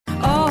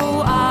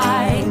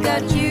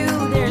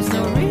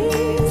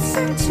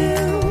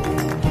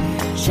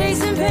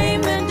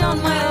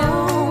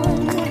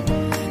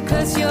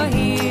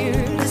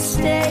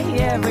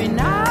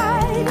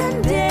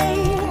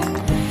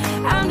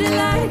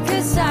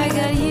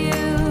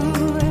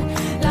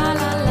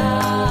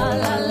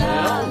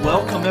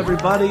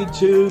everybody,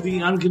 to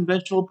the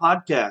Unconventional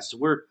Podcast.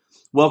 We're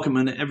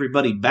welcoming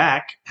everybody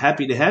back.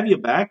 Happy to have you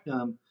back.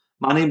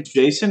 My name's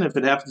Jason. If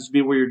it happens to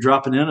be where you're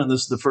dropping in and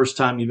this is the first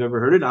time you've ever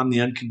heard it, I'm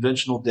the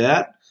Unconventional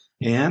Dad.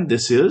 And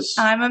this is...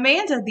 I'm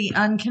Amanda, the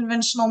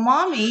Unconventional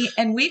Mommy.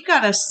 And we've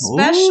got a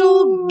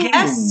special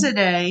guest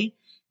today.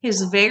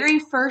 His very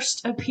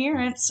first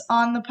appearance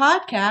on the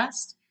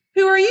podcast.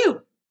 Who are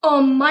you?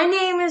 My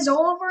name is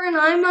Oliver, and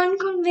I'm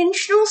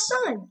Unconventional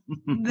Son.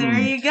 There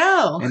you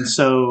go. And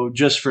so,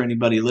 just for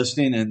anybody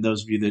listening, and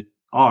those of you that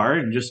are,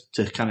 and just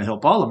to kind of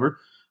help Oliver,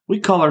 we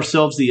call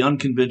ourselves the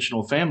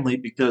Unconventional Family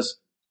because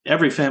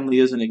every family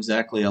isn't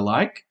exactly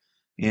alike.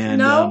 And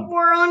no,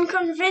 we're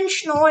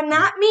unconventional, and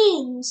that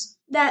means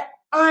that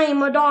I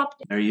am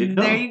adopted. There you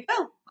go. There you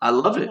go. I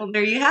love it. Well,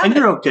 there you have and it.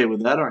 You're okay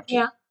with that, aren't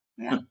you?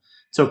 Yeah.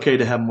 It's okay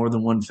to have more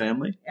than one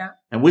family. Yeah.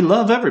 And we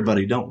love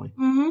everybody, don't we?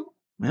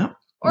 Mm-hmm. Yeah.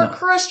 Or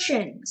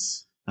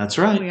Christians. That's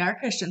right. We are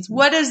Christians.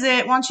 What is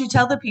it? Why don't you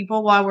tell the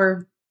people while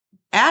we're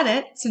at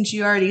it, since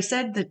you already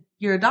said that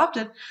you're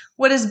adopted,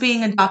 what does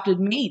being adopted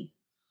mean?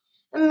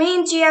 It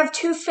means you have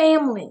two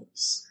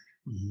families.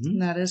 Mm-hmm.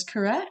 That is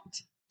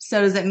correct.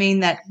 So does it mean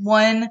that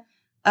one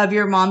of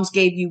your moms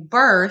gave you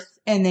birth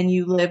and then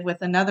you live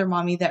with another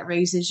mommy that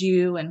raises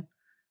you and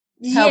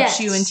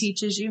helps you and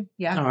teaches you?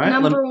 Yeah. All right.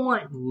 Number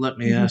one. Let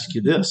me ask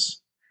you this.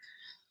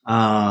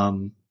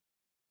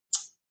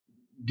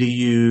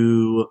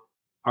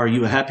 Are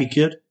you a happy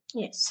kid?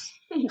 Yes.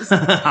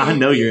 I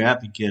know you're a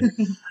happy kid.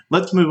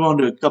 Let's move on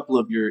to a couple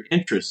of your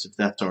interests, if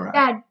that's all right.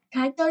 Dad,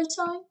 can I tell you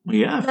something?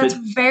 Yeah. That's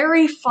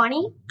very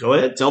funny. Go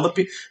ahead. Tell the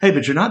people. Hey,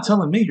 but you're not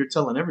telling me. You're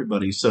telling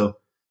everybody. So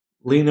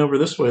lean over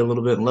this way a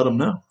little bit and let them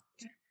know.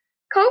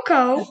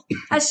 Coco,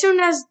 as soon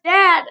as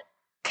Dad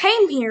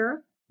came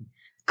here,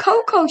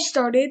 Coco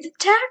started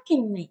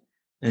attacking me.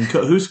 And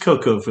who's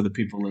Coco for the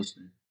people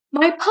listening?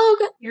 My pug.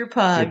 Your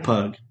pug. Your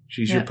pug.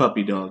 She's your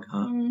puppy dog,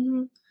 huh?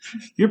 Mm-hmm.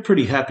 You're a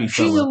pretty happy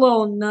fella. She's a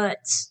little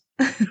nuts.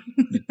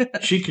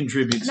 She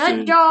contributes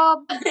Nut job.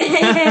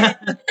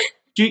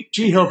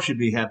 She helps you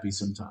be happy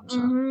sometimes, huh?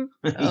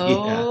 Mm-hmm.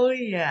 Oh,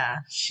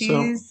 yeah.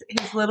 She's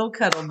his little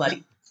cuddle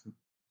buddy.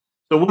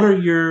 So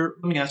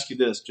let me ask you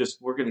this.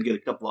 We're going to get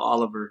a couple of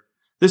Oliver.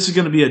 This is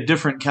going to be a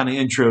different kind of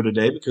intro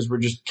today because we're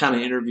just kind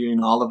of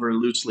interviewing Oliver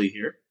loosely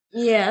here.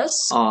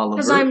 Yes. Oliver.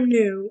 Because I'm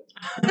new.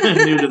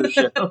 New to the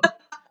show.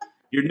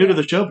 You're new to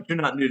the show, but you're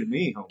not new to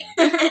me,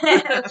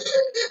 homie.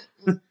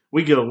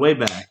 We go way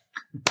back.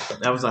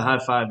 That was a high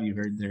five you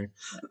heard there.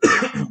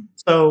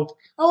 So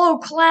a little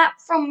clap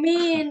from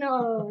me and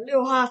a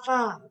little high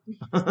five.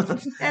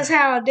 That's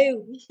how I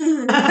do.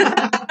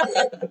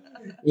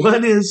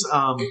 What is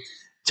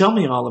tell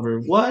me,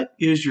 Oliver, what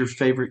is your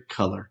favorite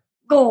color?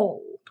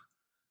 Gold.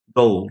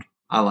 Gold.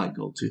 I like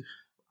gold too.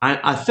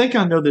 I think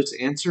I know this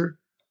answer.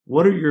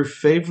 What are your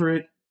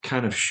favorite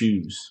kind of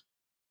shoes?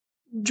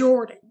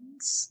 Jordans.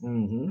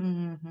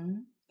 Mm-hmm. Mm-hmm.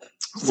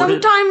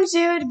 Sometimes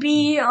it would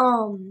be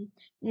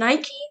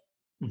Nike.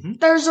 Mm-hmm.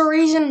 There's a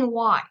reason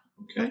why.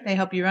 Okay. They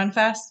help you run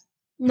fast?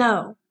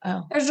 No.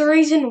 Oh. There's a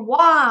reason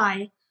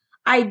why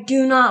I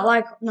do not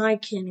like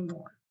Nike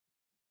anymore.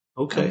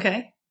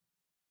 Okay.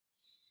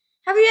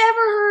 Have you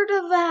ever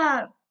heard of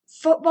that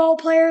football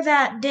player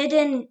that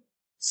didn't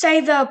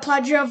say the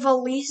Pledge of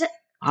Allegiance?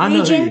 I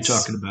know who you're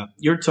talking about.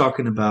 You're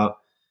talking about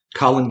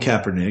Colin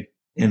Kaepernick,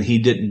 and he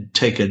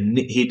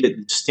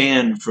didn't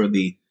stand for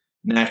the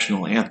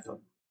national anthem.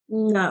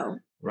 No.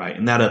 Right,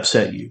 and that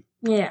upset you.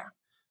 Yeah.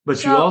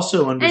 But you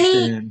also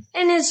understand.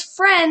 And his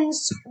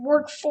friends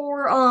work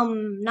for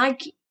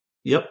Nike.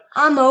 Yep.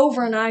 I'm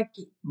over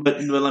Nike.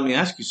 But let me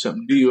ask you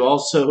something. Do you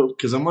also,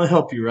 because I'm going to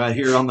help you right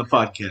here on the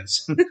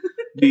podcast,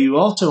 do you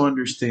also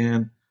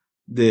understand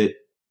that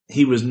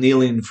he was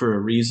kneeling for a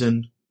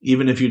reason?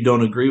 Even if you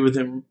don't agree with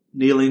him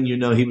kneeling, you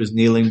know he was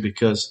kneeling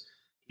because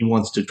he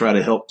wants to try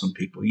to help some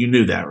people. You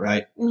knew that,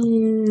 right?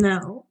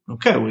 No.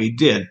 Okay, well, he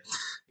did.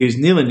 He was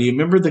kneeling. Do you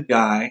remember the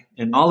guy,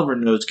 and Oliver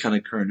knows kind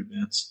of current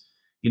events,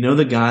 you know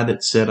the guy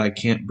that said, I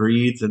can't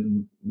breathe,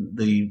 and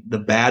the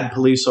bad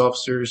police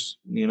officers,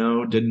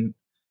 didn't. Do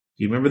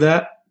you remember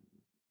that?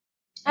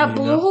 At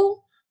Blue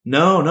Hole?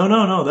 No.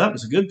 That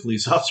was a good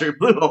police officer at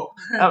Blue Hole.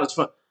 That was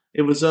fun.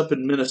 It was up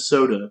in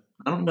Minnesota.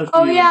 I don't know if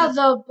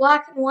the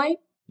black and white?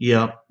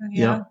 Yep.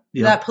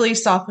 That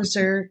police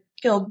officer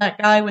killed that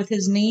guy with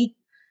his knee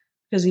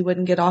because he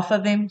wouldn't get off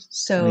of him.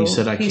 So he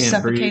said, I can't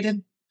suffocated.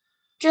 Breathe.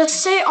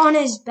 Just sit on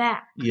his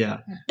back.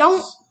 Yeah.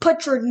 Don't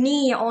put your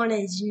knee on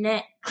his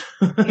neck.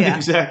 Yeah.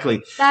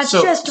 Exactly. That's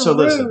just rude.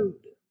 Listen,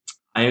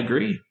 I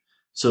agree.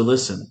 So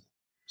listen.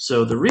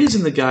 So the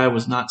reason the guy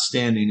was not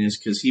standing is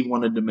because he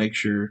wanted to make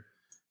sure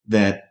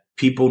that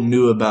people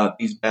knew about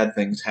these bad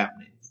things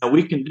happening. Now,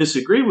 we can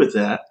disagree with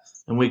that,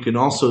 and we can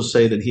also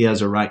say that he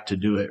has a right to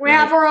do it. We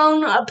have our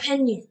own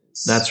opinions.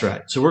 That's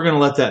right. So we're going to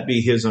let that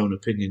be his own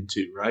opinion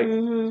too, right?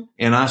 Mm-hmm.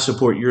 And I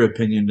support your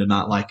opinion to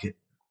not like it.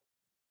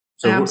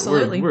 So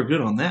absolutely, we're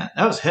good on that.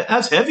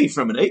 That's heavy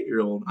from an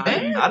 8-year-old.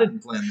 I didn't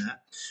plan that.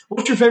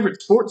 What's your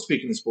favorite sport?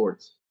 Speaking of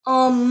sports,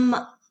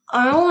 I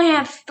only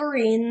have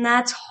 3, and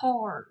that's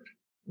hard.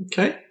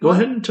 Okay, go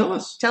ahead and tell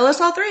us. Tell us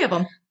all 3 of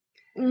them.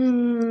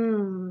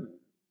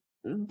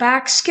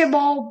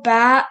 Basketball,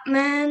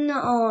 Batman,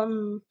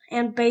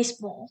 and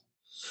baseball.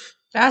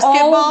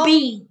 Basketball, All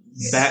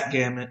B's.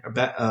 Backgammon, or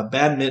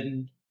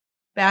badminton,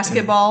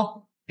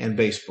 basketball, and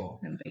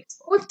baseball.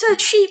 What's a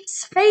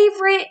sheep's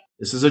favorite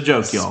This is a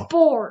joke, y'all.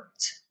 sport?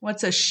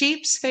 What's a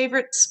sheep's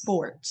favorite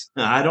sport?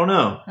 I don't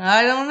know.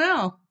 I don't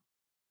know.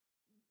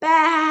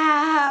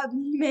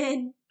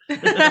 Badminton.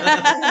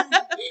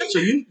 So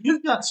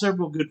you've got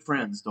several good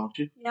friends, don't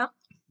you? Yeah.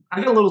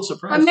 I got a little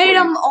surprise. I made for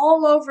you. them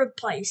all over the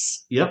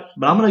place. Yep,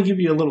 but I'm going to give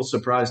you a little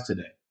surprise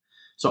today.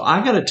 So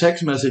I got a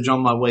text message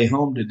on my way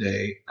home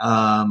today,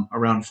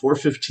 around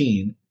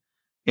 4:15,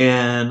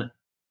 and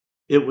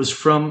it was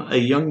from a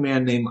young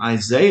man named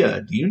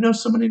Isaiah. Do you know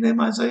somebody named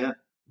Isaiah?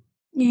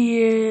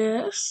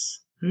 Yes.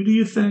 Who do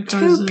you think? Two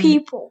Isaiah?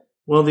 people.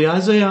 Well, the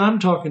Isaiah I'm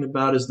talking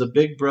about is the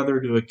big brother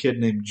to a kid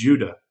named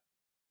Judah.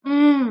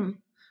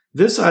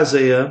 This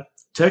Isaiah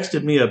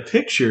texted me a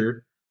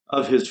picture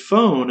of his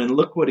phone, and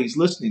look what he's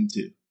listening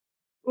to.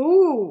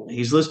 Ooh.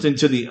 He's listening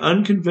to the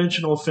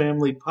Unconventional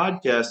Family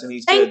podcast, and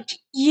he said, Thank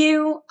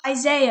you,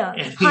 Isaiah.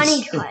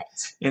 Honeycutt.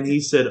 And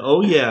he said,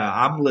 "Oh yeah,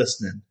 I'm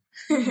listening."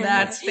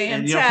 That's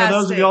fantastic. And for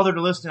those of y'all that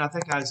are listening, I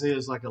think Isaiah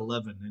is like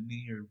 11, isn't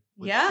he?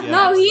 Yeah.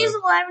 No, he's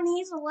 11.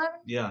 He's 11.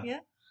 Yeah.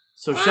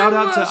 So shout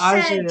out to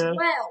Isaiah.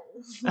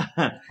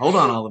 12. Hold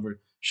on, Oliver.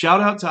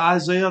 Shout out to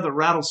Isaiah the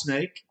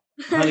rattlesnake.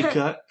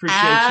 Honeycutt.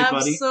 Appreciate you,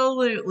 buddy.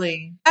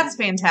 Absolutely. That's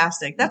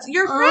fantastic. That's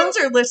your friends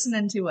are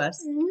listening to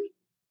us.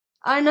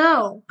 I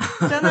know.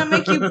 Doesn't that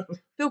make you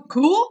feel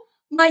cool?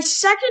 My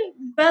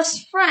second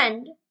best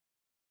friend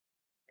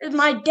is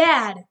my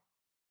dad.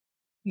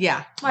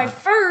 Yeah. My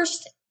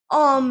first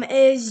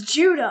is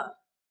Judah.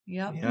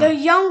 Yep. Yeah. The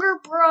younger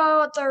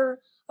brother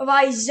of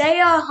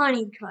Isaiah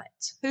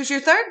Honeycutt. Who's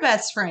your third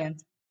best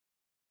friend?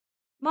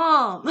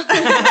 Mom.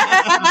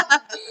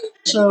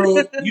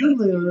 So you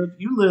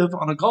live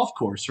on a golf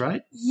course,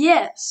 right?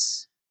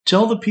 Yes.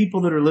 Tell the people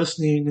that are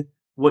listening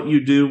what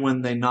you do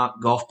when they knock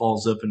golf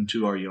balls up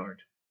into our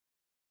yard.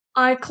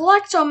 I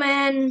collect them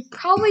and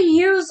probably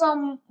use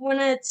them when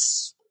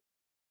it's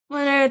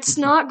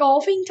not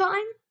golfing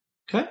time.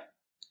 Okay.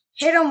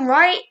 Hit them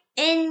right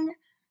into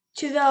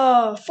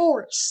the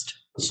forest.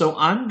 So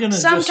I'm gonna.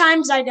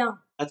 Sometimes I don't.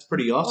 That's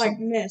pretty awesome. Like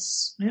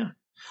miss. Yeah.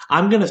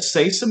 I'm gonna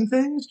say some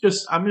things.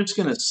 I'm just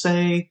gonna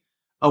say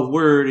a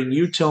word, and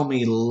you tell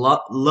me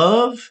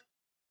love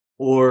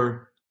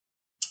or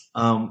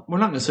we're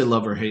not gonna say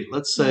love or hate.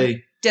 Let's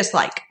say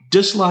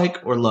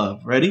dislike or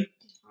love. Ready?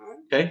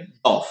 Okay.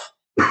 Golf.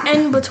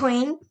 In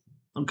between.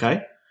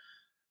 Okay.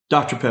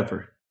 Dr.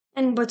 Pepper.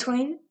 In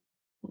between.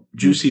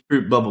 Juicy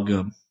fruit bubble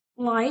gum.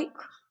 Like.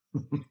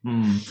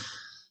 On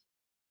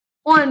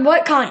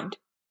what kind?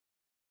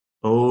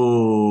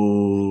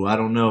 Oh, I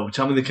don't know.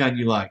 Tell me the kind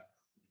you like.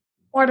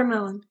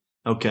 Watermelon.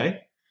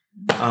 Okay.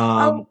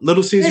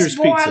 Little Caesar's This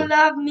boy Pizza.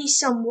 love me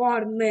some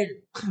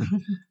watermelon.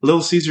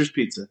 Little Caesar's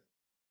Pizza.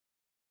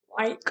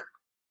 Like.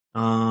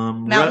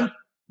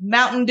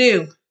 Mountain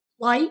Dew.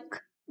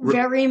 Like.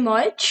 Very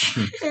much.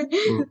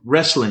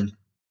 Wrestling.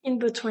 In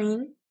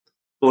between.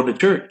 Going to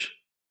church.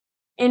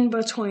 In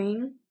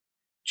between.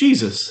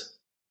 Jesus.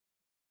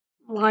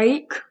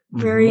 Like.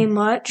 Very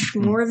much.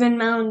 More than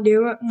Mountain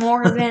Dew.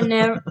 More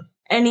than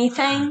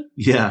anything.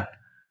 Yeah.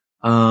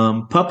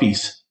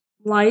 Puppies.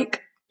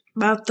 Like.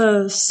 About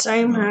the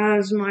same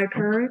as my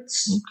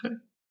parents. Okay.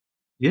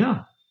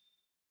 Yeah.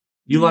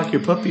 You like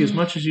your puppy as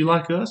much as you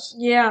like us?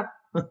 Yeah.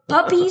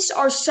 Puppies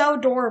are so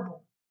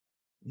adorable.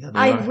 Yeah,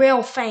 I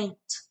will faint.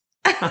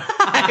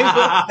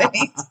 I will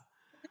faint. Do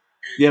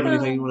you have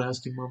anything you want to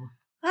ask him, Mama?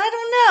 I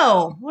don't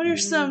know. What are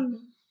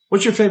some...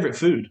 What's your favorite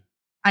food?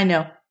 I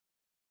know.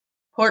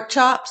 Pork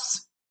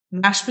chops,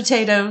 mashed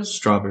potatoes.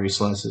 Strawberry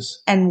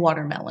slices. And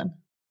watermelon.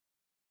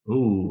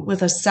 Ooh.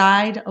 With a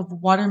side of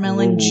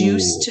watermelon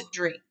juice to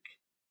drink.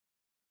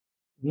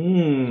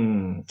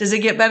 Does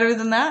it get better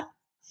than that?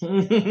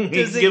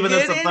 He's giving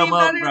us a thumb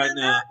up right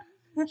now.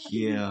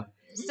 Yeah.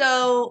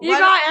 So you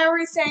got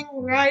everything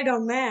right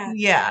on that.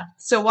 Yeah.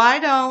 So why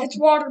don't... It's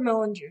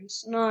watermelon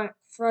juice, not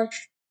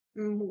fresh.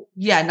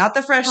 Yeah, not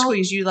the fresh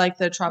squeeze. You like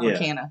the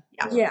Tropicana.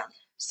 Yeah.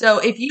 So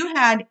if you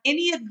had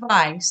any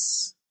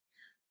advice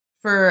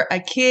for a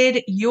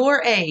kid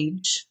your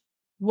age,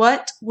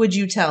 what would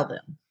you tell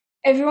them?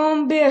 If you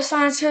want to be a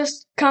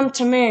scientist, come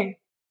to me.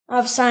 I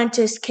have a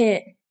scientist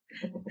kit.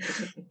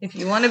 If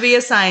you want to be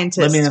a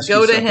scientist,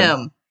 go to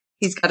him.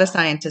 He's got a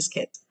scientist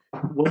kit.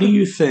 What do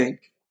you think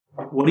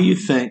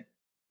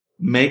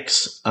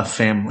makes a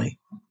family?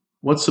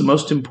 What's the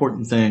most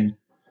important thing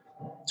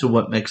to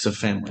what makes a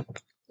family?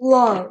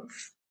 Love.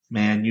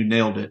 Man, you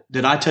nailed it.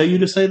 Did I tell you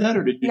to say that,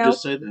 or did you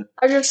just say that?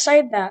 I just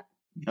said that.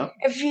 Yep.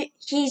 If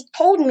he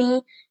told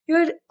me, you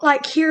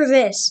would hear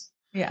this.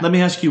 Yeah. Let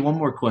me ask you one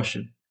more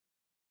question.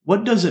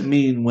 What does it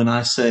mean when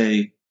I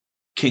say,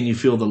 "Can you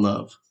feel the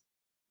love?"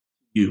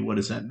 What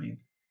does that mean?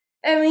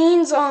 It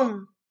means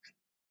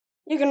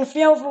you can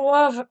feel the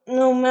love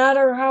no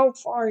matter how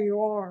far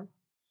you are.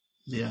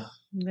 Yeah.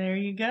 There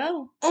you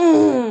go.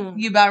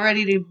 You about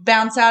ready to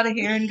bounce out of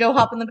here and go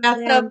hop in the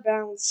bathtub? Yeah,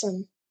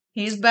 bouncing.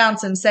 He's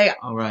bouncing. Say,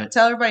 all right.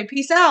 Tell everybody,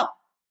 peace out.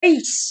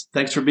 Peace.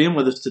 Thanks for being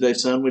with us today,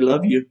 son. We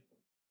love you.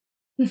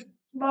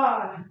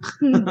 Bye.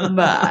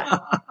 Bye.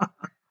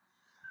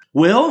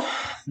 Well,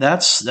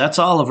 that's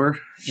Oliver,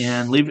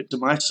 and leave it to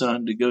my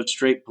son to go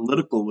straight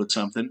political with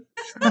something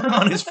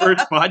on his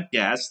first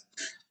podcast.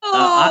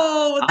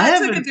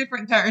 That took a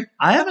different turn.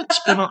 I have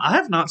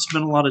not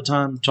spent a lot of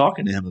time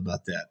talking to him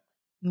about that.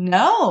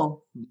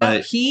 No,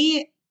 but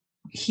he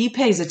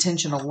pays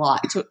attention a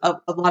lot to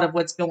a lot of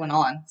what's going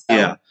on. So.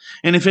 Yeah,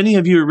 and if any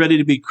of you are ready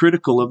to be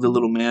critical of the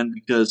little man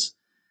because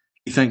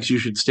he thinks you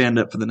should stand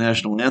up for the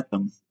national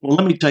anthem, well,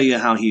 let me tell you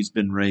how he's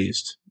been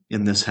raised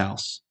in this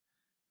house.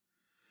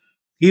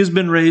 He has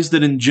been raised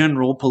that in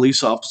general,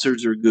 police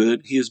officers are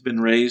good. He has been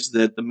raised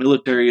that the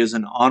military is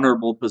an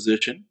honorable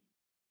position.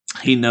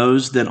 He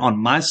knows that on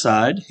my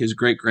side, his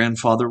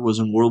great-grandfather was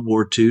in World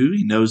War II.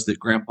 He knows that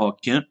Grandpa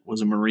Kent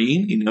was a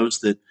Marine. He knows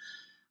that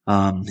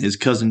his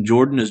cousin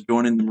Jordan is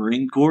joining the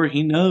Marine Corps.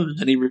 He knows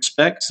that he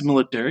respects the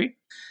military.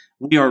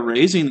 We are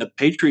raising a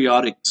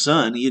patriotic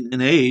son in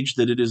an age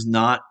that it is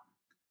not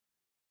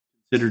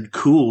considered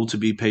cool to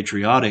be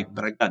patriotic.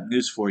 But I got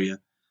news for you.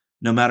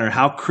 No matter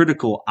how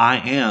critical I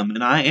am,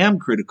 and I am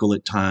critical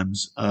at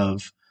times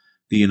of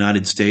the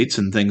United States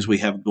and things we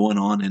have going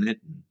on in it,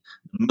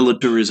 the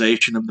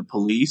militarization of the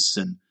police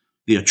and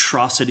the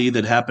atrocity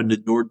that happened to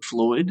George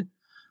Floyd,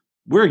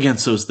 we're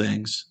against those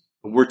things.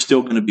 But we're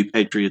still going to be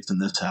patriots in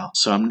this house,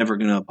 so I'm never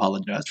going to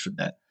apologize for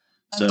that.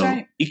 That's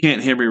right. You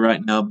can't hear me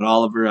right now, but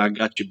Oliver, I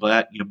got your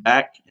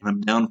back, and I'm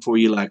down for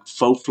you like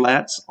faux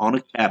flats on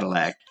a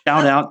Cadillac.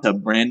 Shout out to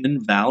Brandon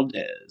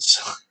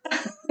Valdez.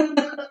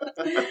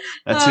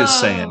 That's his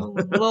saying.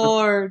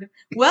 Lord.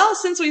 Well,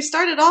 since we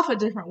started off a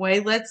different way,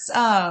 let's,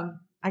 I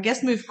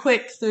guess, move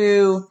quick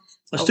through.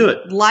 Let's do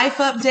it. Life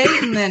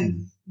update and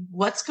then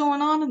what's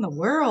going on in the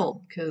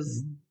world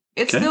because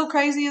it's still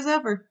crazy as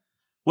ever.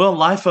 Well,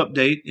 life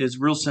update is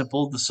real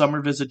simple. The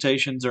summer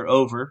visitations are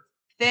over.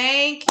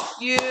 Thank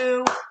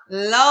you,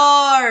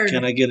 Lord.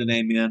 Can I get an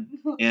amen?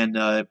 And,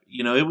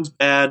 it was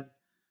bad.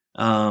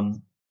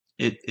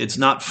 It's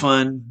not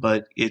fun,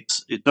 but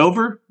it's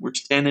over. We're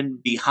standing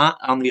behind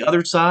on the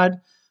other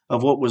side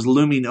of what was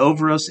looming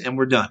over us, and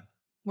we're done.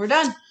 We're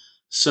done.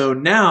 So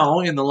now,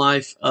 in the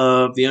life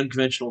of the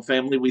unconventional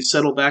family, we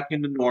settle back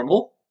into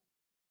normal,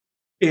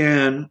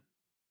 and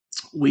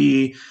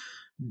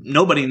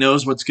nobody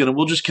knows we'll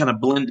just kind of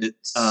blend it.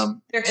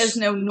 There is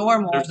no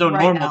normal. There's no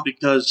normal now.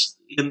 Because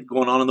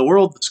going on in the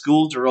world, the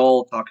schools are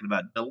all talking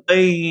about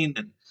delaying,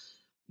 and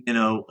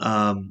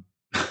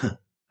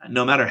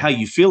no matter how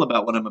you feel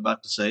about what I'm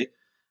about to say,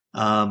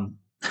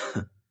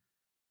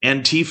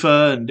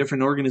 Antifa and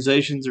different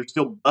organizations are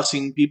still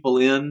busing people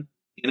in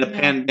a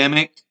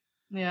pandemic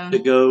to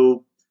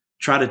go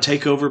try to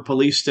take over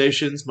police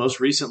stations, most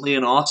recently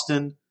in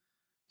Austin.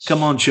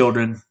 Come on,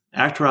 children.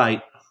 Act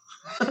right.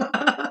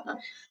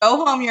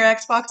 Go home. Your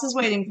Xbox is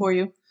waiting for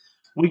you.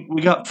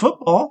 We got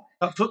football.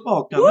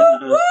 Coming.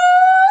 Woo!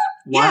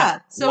 Yeah.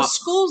 So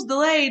school's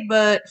delayed,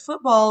 but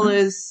football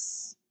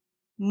is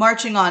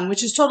marching on,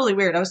 which is totally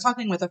weird. I was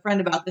talking with a friend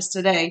about this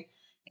today,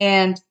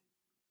 and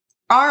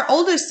our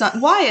oldest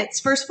son, Wyatt's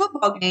first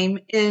football game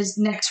is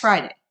next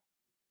Friday.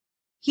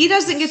 He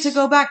doesn't get to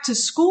go back to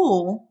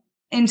school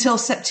until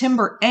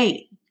September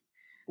 8th.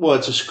 Well,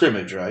 it's a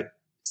scrimmage, right?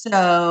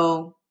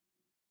 So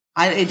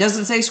it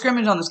doesn't say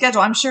scrimmage on the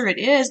schedule. I'm sure it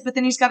is, but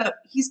then he's got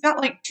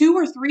like 2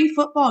 or 3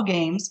 football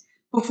games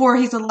before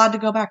he's allowed to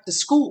go back to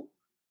school.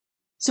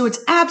 So it's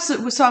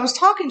absolute. So I was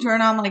talking to her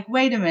and I'm like,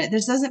 wait a minute,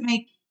 this doesn't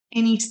make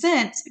any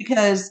sense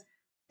because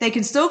they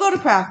can still go to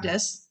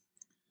practice.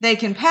 They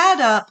can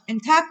pad up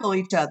and tackle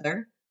each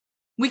other.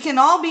 We can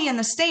all be in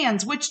the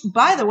stands, which,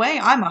 by the way,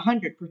 I'm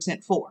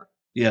 100% for.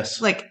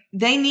 Yes. Like,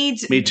 Me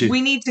too.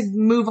 We need to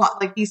move on.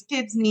 Like, these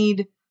kids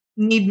need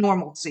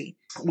normalcy.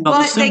 Well,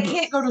 but they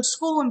can't go to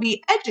school and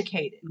be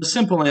educated. The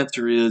simple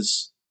answer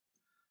is,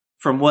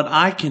 from what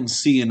I can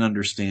see and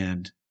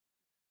understand,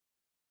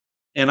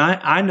 and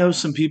I know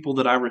some people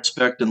that I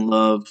respect and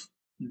love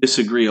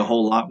disagree a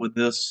whole lot with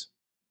this.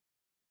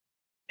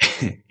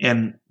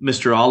 And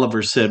Mr.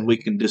 Oliver said we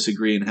can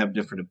disagree and have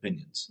different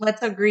opinions.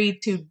 Let's agree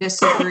to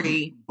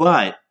disagree.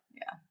 But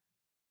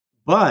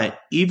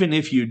even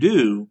if you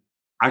do,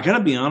 I got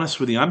to be honest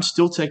with you, I'm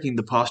still taking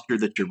the posture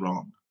that you're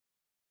wrong.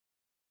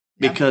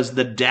 Yeah. Because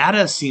the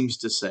data seems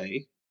to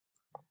say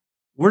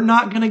we're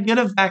not going to get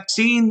a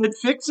vaccine that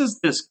fixes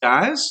this,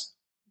 guys.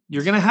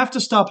 You're going to have to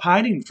stop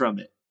hiding from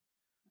it.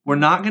 We're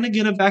not going to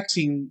get a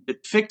vaccine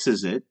that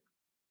fixes it.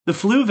 The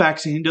flu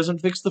vaccine doesn't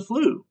fix the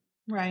flu.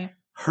 Right.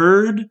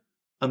 Herd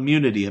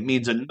immunity. It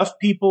means enough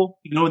people,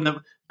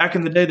 back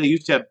in the day, they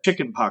used to have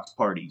chicken pox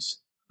parties.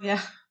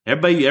 Yeah.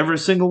 Every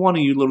single one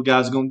of you little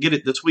guys are going to get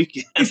it this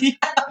weekend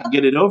and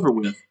get it over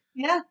with.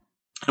 Yeah.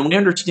 And we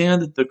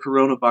understand that the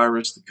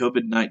coronavirus, the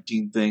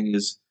COVID-19 thing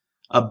is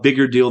a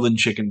bigger deal than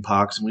chicken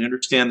pox. And we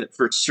understand that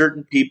for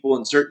certain people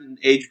and certain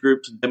age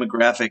groups and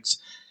demographics,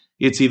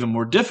 it's even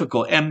more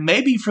difficult. And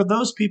maybe for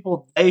those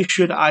people, they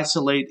should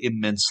isolate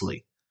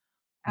immensely.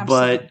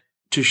 Absolutely. But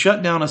to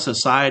shut down a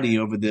society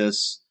over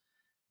this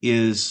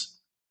is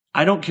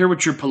I don't care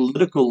what your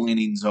political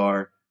leanings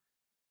are.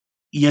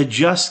 You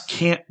just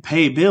can't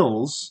pay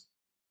bills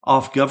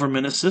off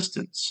government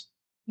assistance.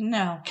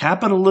 No.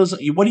 Capitalism.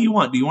 What do you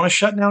want? Do you want to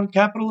shut down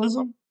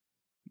capitalism?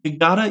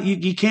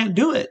 You can't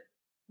do it.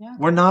 Yeah.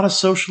 We're not a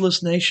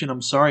socialist nation.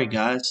 I'm sorry,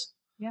 guys.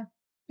 Yeah.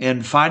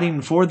 And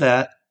fighting for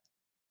that,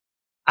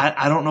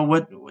 I don't know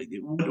what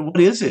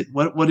is it?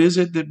 What is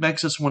it that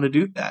makes us want to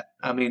do that?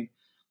 I mean,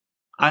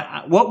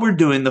 what we're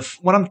doing,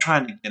 what I'm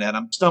trying to get at,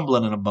 I'm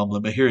stumbling and I'm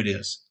bumbling, but here it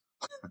is.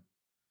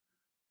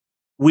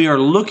 We are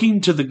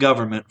looking to the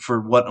government for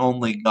what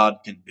only God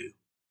can do.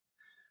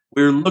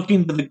 We're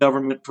looking to the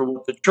government for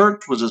what the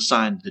church was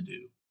assigned to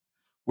do.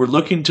 We're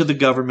looking to the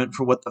government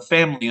for what the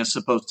family is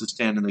supposed to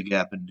stand in the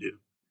gap and do.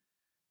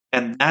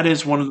 And that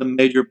is one of the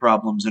major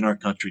problems in our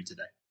country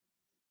today.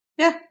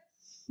 Yeah.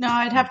 No,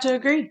 I'd have to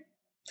agree.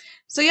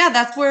 So yeah,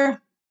 that's where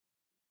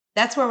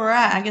we're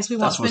at. I guess we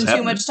won't spend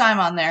too much time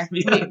on there.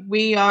 Yeah.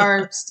 We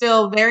are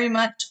still very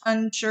much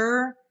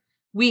unsure.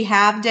 We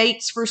have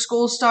dates for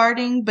school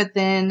starting, but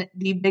then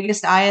the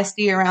biggest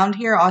ISD around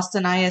here,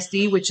 Austin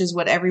ISD, which is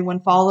what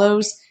everyone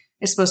follows,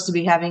 is supposed to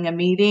be having a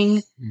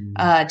meeting.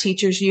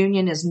 Teachers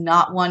Union is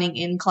not wanting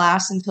in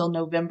class until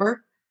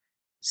November.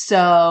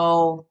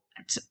 So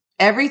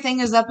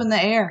everything is up in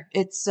the air.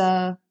 It's,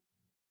 there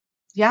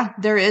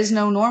is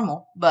no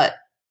normal, but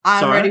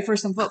I'm ready for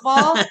some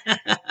football.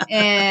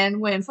 And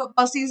when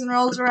football season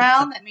rolls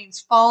around, that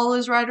means fall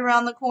is right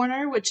around the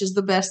corner, which is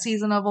the best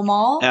season of them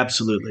all.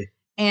 Absolutely.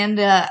 And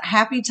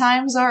happy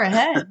times are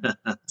ahead.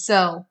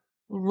 So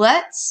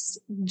let's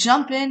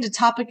jump into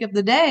topic of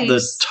the day.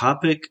 The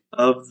topic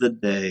of the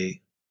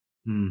day.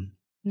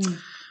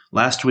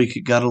 Last week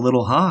it got a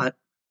little hot,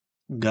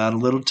 got a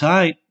little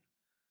tight.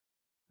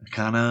 I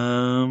kind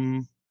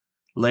of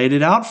laid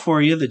it out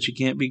for you that you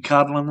can't be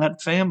coddling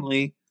that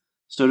family.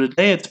 So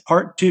today it's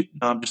part 2.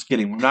 No, I'm just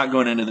kidding. We're not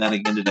going into that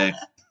again today.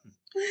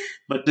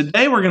 But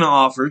today we're going to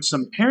offer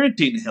some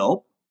parenting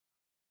help,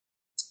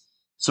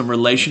 some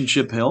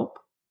relationship help,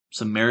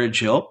 some marriage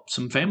help,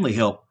 some family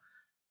help.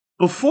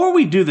 Before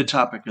we do the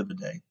topic of the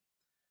day,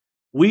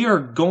 we are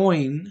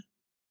going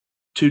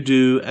to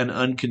do an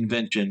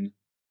unconvention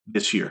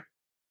this year.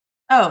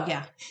 Oh,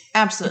 yeah,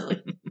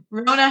 absolutely.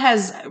 Rona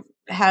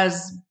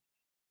has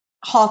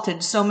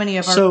halted so many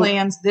of our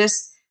plans.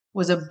 This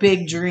was a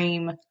big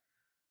dream,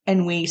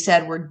 and we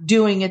said we're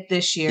doing it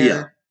this year.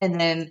 Yeah. And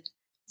then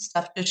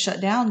stuff just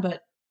shut down,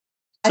 but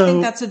I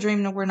think that's a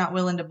dream that we're not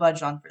willing to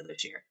budge on for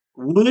this year.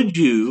 Would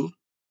you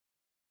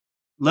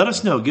let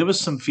us know? Give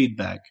us some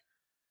feedback.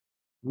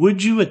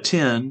 Would you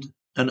attend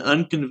an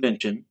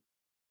unconvention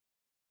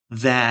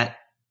that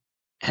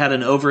had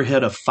an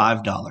overhead of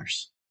 $5?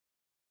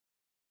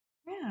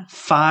 Yeah.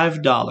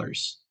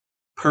 $5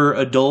 per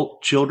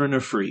adult. Children are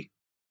free.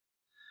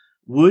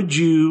 Would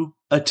you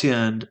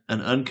attend an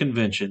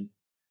unconvention?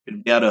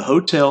 It'd be at a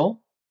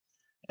hotel,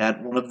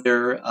 at one of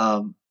their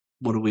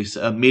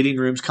meeting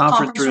rooms,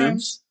 conference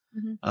rooms.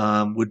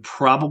 Mm-hmm. Would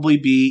probably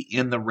be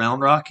in the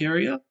Round Rock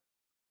area.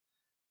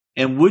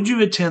 And would you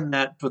attend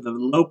that for the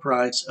low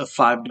price of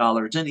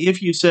 $5? And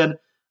if you said,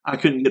 I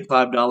couldn't get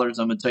 $5, I'm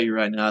going to tell you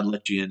right now, I'd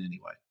let you in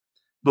anyway.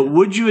 But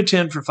would you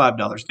attend for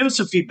 $5? Give us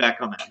some feedback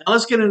on that. Now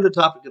let's get into the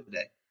topic of the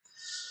day.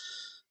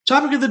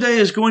 Topic of the day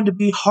is going to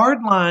be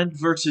hardlined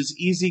versus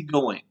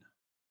easygoing.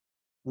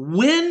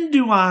 When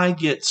do I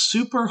get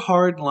super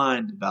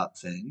hardlined about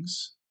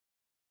things?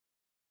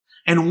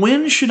 And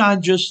when should I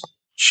just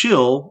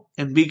chill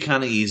and be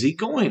kind of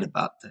easygoing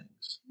about things?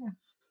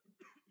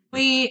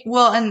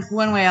 And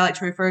one way I like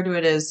to refer to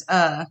it is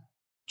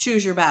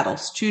choose your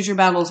battles. Choose your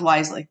battles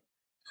wisely.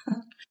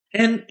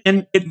 And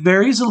it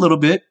varies a little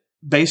bit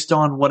based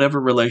on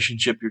whatever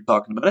relationship you're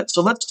talking about.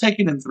 So let's take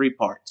it in 3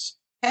 parts.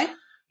 Okay.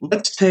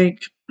 Let's take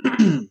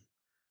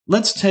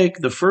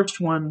the first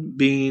one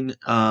being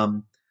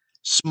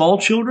small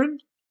children,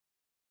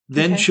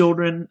 then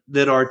children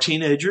that are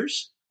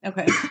teenagers.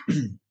 Okay.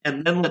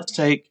 And then let's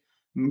take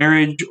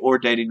marriage or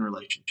dating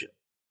relationship.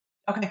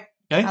 Okay.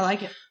 Okay. I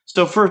like it.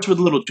 So first with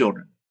little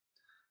children.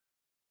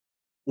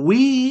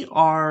 We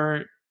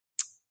are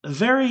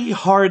very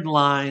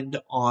hard-lined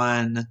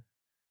on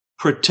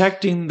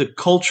protecting the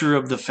culture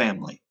of the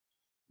family.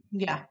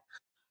 Yeah.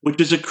 Which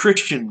is a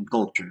Christian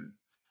culture.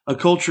 A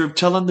culture of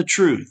telling the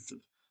truth, of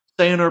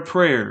saying our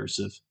prayers,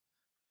 of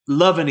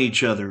loving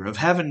each other, of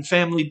having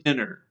family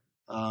dinner,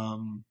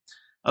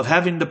 of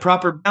having the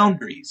proper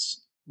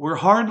boundaries. We're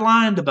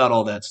hard-lined about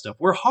all that stuff.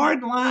 We're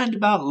hard-lined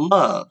about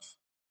love.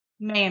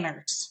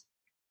 Manners.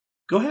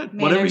 Go ahead.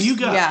 Manners, whatever you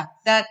got.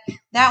 Yeah.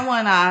 That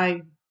one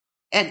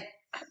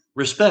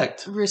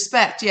Respect.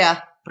 Respect,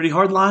 yeah. Pretty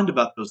hard-lined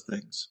about those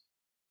things.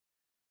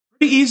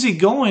 Pretty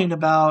easygoing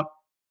about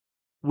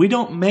we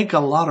don't make a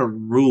lot of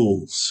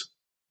rules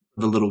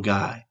for the little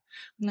guy.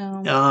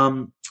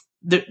 No.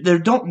 There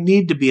don't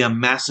need to be a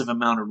massive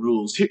amount of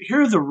rules.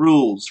 Here are the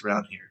rules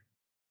around here.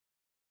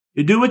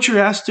 You do what you're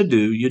asked to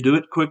do. You do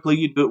it quickly.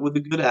 You do it with a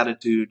good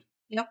attitude.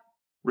 Yep.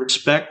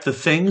 Respect the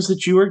things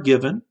that you are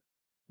given.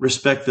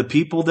 Respect the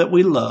people that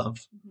we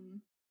love. Mm-hmm.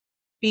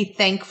 Be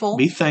thankful.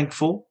 Be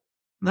thankful.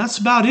 And that's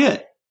about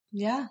it.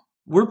 Yeah.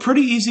 We're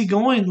pretty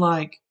easygoing.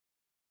 Like,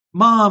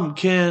 Mom,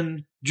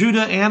 can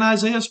Judah and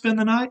Isaiah spend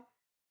the night?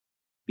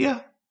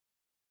 Yeah,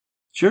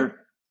 sure.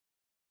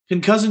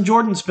 Can cousin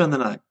Jordan spend the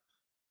night?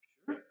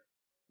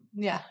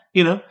 Yeah.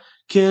 You know,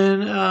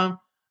 can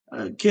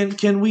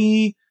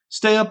we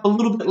stay up a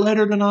little bit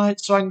later tonight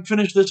so I can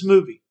finish this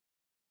movie?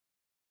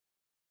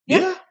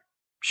 Yeah,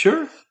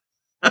 sure.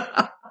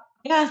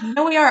 Yeah.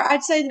 No, we are.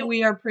 I'd say that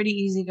we are pretty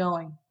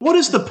easygoing. What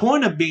is the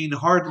point of being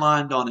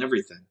hard-lined on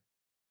everything?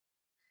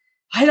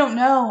 I don't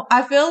know.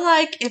 I feel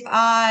like if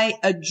I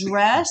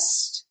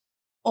addressed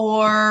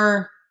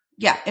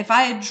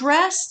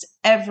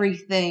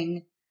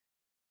everything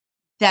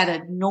that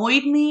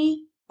annoyed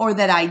me or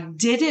that I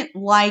didn't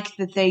like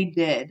that they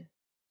did,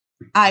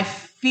 that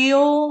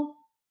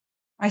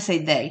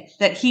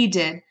he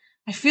did,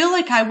 I feel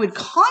like I would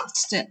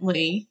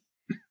constantly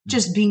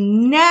just be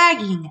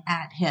nagging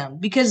at him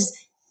because,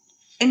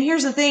 and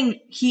here's the thing,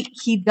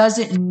 he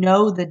doesn't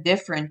know the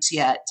difference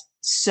yet.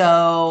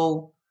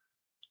 So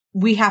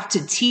we have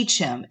to teach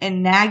him,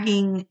 and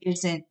nagging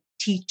isn't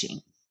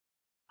teaching.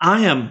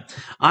 I am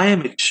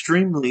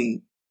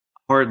extremely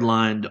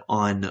hard-lined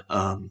on,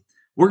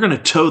 we're going to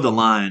toe the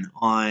line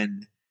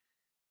on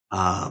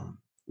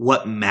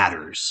what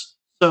matters.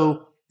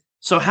 So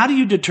how do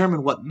you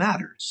determine what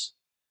matters?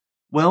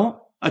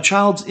 Well, a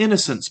child's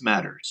innocence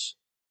matters.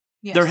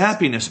 Yes. Their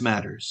happiness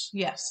matters.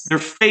 Yes. Their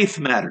faith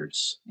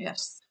matters.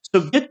 Yes.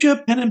 So get you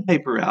a pen and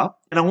paper out,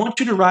 and I want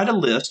you to write a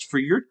list for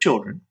your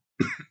children.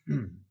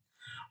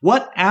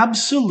 What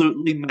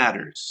absolutely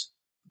matters?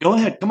 Go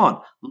ahead. Come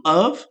on.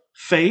 Love,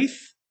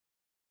 faith,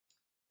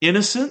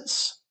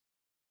 innocence,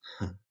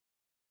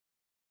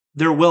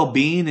 their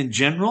well-being in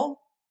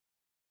general,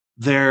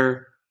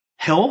 their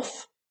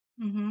health.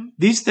 Mm-hmm.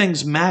 These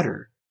things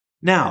matter.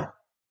 Now,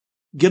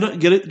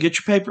 get your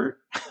paper.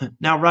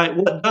 Now write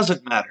what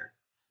doesn't matter.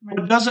 Right.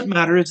 What doesn't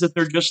matter is that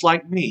they're just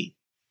like me,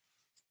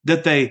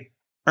 that they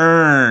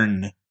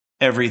earn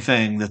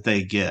everything that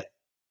they get.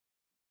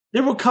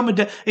 There will come a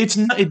day.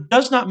 It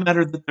does not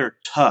matter that they're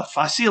tough.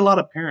 I see a lot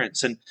of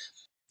parents, and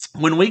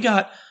when we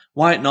got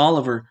Wyatt and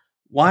Oliver,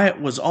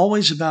 Wyatt was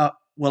always about,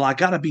 well, I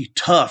got to be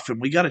tough, and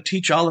we got to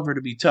teach Oliver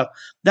to be tough.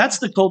 That's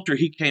the culture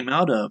he came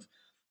out of,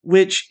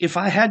 which, if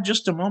I had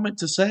just a moment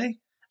to say,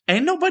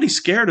 ain't nobody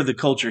scared of the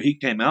culture he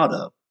came out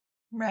of.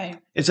 Right.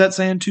 Is that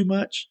saying too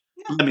much?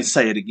 No. Let me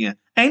say it again.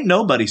 Ain't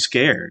nobody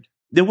scared.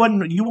 You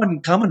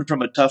wasn't coming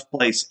from a tough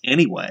place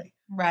anyway.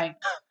 Right.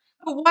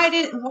 But why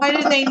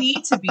do they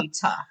need to be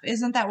tough?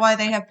 Isn't that why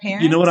they have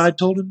parents? You know what I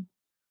told him?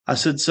 I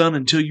said, son,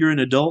 until you're an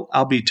adult,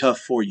 I'll be tough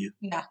for you.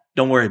 Yeah.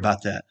 Don't worry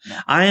about that.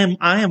 Yeah. I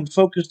am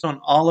focused on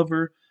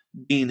Oliver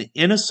being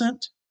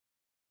innocent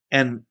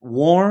and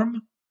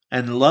warm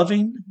and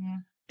loving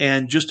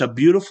and just a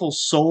beautiful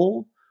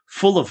soul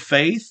full of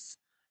faith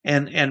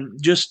and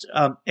just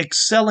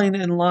excelling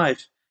in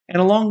life. And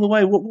along the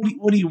way,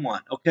 what do you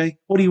want? Okay.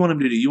 What do you want him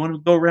to do? You want him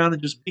to go around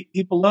and just beat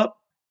people up?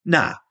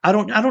 Nah, I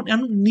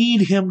don't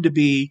need him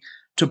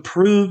to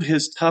prove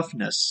his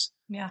toughness.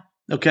 Yeah.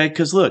 Okay.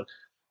 Cause look,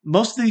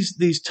 most of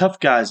these tough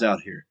guys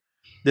out here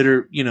that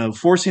are,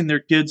 forcing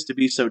their kids to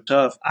be so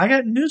tough, I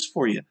got news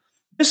for you.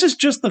 This is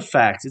just the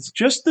facts. It's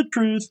just the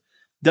truth.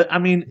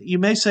 You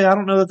may say, I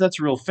don't know that that's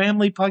a real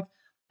family podcast.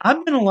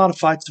 I've been in a lot of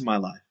fights in my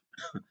life.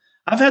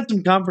 I've had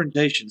some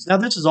confrontations. Now,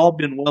 this has all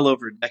been well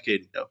over a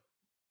decade ago.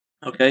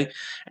 Okay.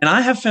 And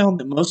I have found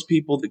that most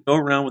people that go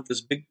around with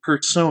this big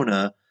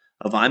persona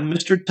of I'm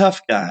Mr.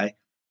 Tough Guy,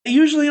 they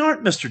usually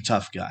aren't Mr.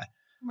 Tough Guy.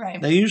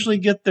 Right. They usually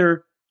get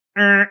their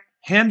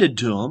handed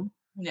to them.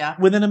 Yeah.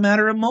 Within a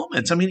matter of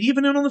moments.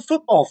 Even on the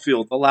football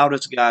field, the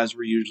loudest guys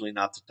were usually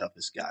not the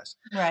toughest guys.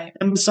 Right.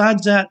 And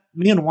besides that,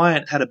 me and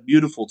Wyatt had a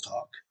beautiful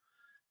talk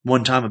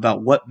one time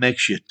about what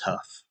makes you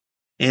tough.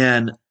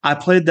 And I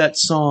played that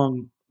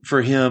song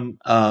for him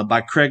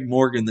by Craig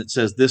Morgan that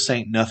says, "This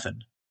ain't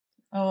nothing."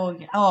 Oh,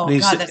 yeah. Oh,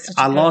 God, said, that's such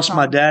a I good lost song.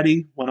 my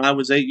daddy when I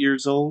was 8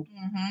 years old.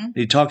 Mm-hmm.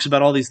 He talks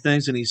about all these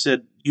things, and he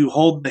said, you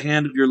hold the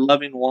hand of your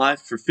loving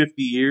wife for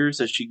 50 years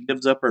as she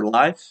gives up her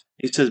life.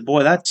 He says,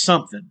 boy, that's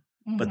something,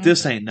 but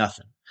this ain't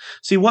nothing.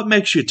 See, what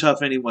makes you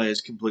tough anyway is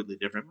completely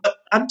different. But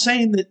I'm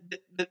saying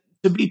that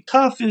to be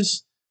tough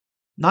is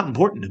not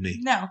important to me.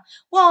 No.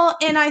 Well,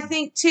 and I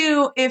think,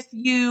 too, if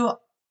you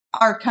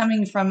are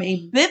coming from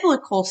a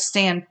biblical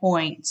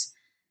standpoint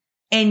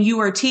and you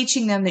are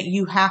teaching them that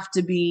you have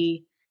to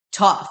be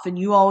tough and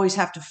you always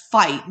have to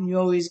fight and you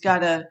always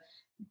gotta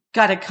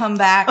come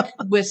back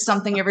with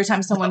something every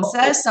time someone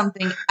says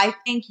something, I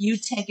think you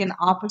take an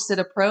opposite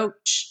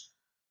approach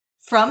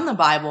from the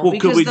Bible. Well,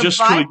 because could we the just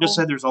Bible,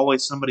 say there's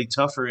always somebody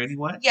tougher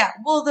anyway? Yeah.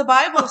 Well, the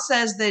Bible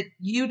says that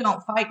you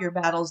don't fight your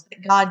battles,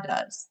 that God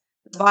does.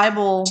 The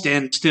Bible.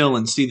 Stand still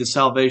and see the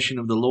salvation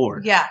of the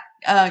Lord. Yeah.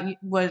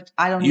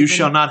 You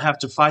shall not have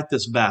to fight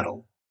this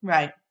battle.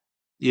 Right.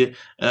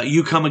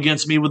 You come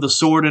against me with a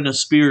sword and a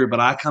spear, but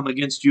I come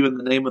against you in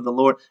the name of the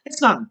Lord.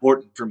 It's not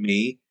important for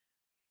me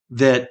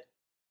that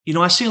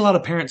I see a lot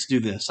of parents do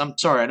this. I'm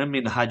sorry, I didn't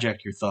mean to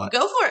hijack your thought.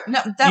 Go for it. No,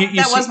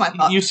 that was my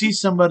thought. You see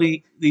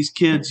somebody, these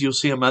kids, you'll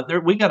see them out there.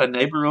 We got a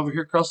neighbor over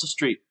here across the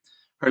street.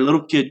 Her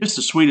little kid, just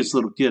the sweetest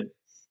little kid,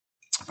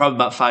 probably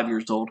about 5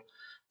 years old,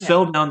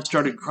 fell down and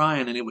started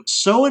crying. And it was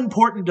so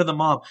important to the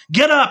mom.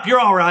 Get up, you're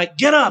all right.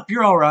 Get up,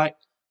 you're all right.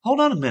 Hold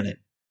on a minute.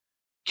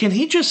 Can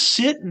he just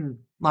sit and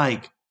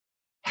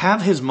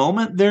have his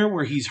moment there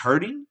where he's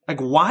hurting?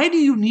 Why do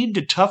you need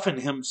to toughen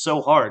him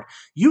so hard?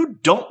 You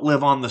don't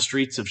live on the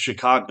streets of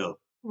Chicago.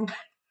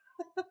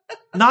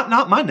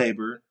 Not my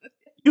neighbor.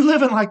 You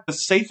live in the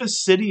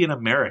safest city in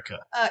America.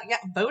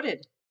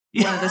 Voted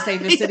one of the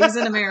safest cities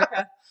in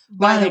America.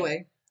 By the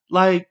way,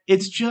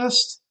 it's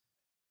just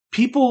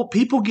people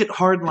get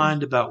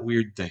hard-lined about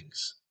weird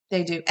things.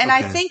 They do, and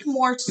I think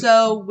more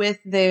so with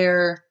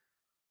their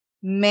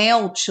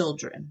male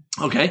children.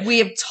 Okay, we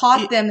have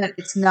taught them that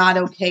it's not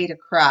okay to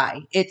cry.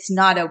 It's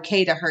not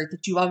okay to hurt.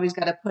 That you always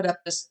got to put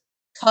up this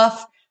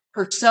tough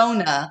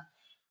persona.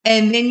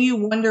 And then you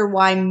wonder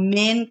why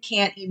men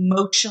can't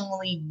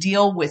emotionally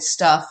deal with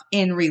stuff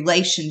in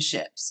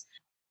relationships,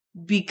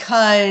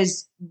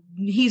 because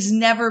he's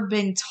never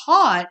been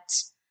taught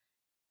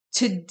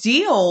to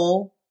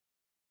deal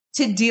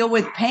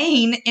with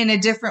pain in a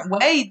different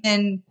way.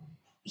 Than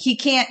he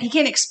can't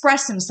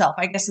express himself,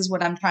 I guess is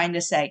what I'm trying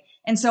to say.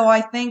 And so I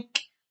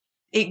think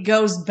it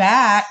goes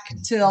back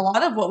to a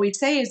lot of what we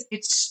say is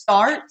it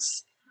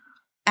starts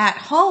at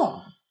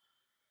home.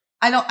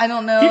 I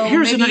don't know.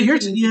 Yes,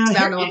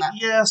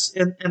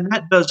 and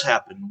that does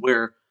happen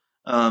where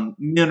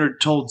men are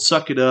told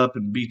suck it up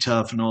and be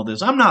tough and all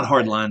this. I'm not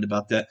hard-lined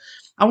about that.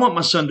 I want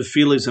my son to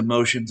feel his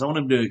emotions. I want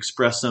him to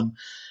express them.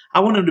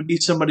 I want him to be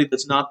somebody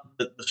that's not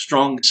the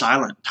strong,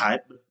 silent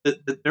type.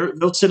 That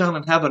they'll sit down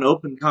and have an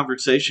open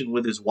conversation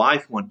with his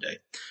wife one day.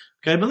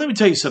 Okay, but let me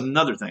tell you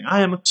another thing.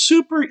 I am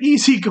super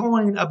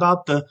easygoing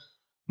about the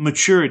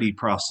maturity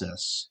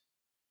process.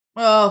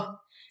 Oh.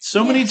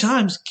 So many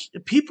times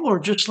people are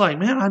just like,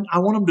 man, I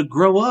want them to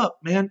grow up,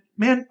 man.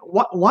 Man,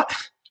 what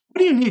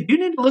do you need? Do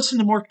you need to listen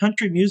to more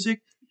country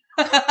music?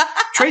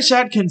 Trace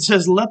Adkins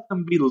says, let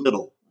them be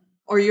little.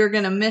 Or you're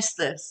going to miss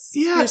this.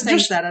 Yeah. Who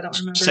says that? I don't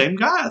remember. Same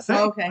guy, I think.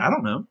 Oh, okay. I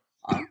don't know.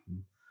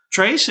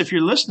 Trace, if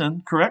you're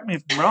listening, correct me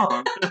if I'm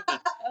wrong.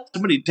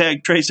 Somebody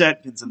tag Trace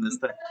Adkins in this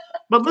thing.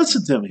 But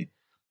listen to me.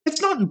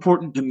 It's not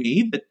important to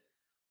me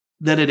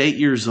that at 8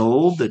 years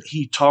old that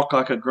he talk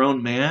like a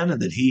grown man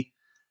and that he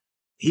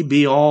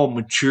be all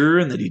mature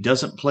and that he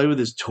doesn't play with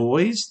his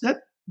toys.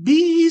 Be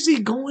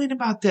easy going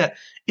about that.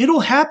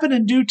 It'll happen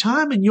in due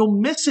time and you'll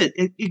miss it.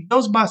 It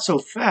goes by so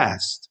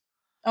fast.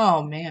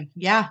 Oh man.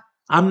 Yeah.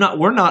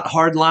 We're not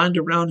hard-lined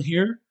around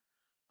here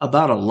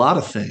about a lot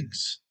of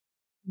things.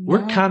 No.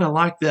 We're kind of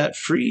like that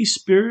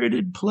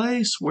free-spirited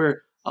place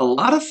where a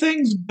lot of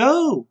things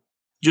go,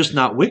 just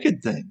not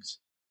wicked things,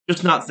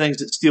 just not things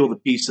that steal the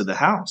peace of the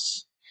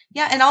house.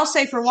 Yeah, and I'll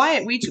say for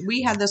Wyatt,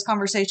 we had this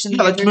conversation.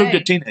 Yeah, let's move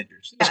to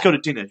teenagers. Yeah. Let's go to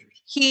teenagers.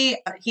 He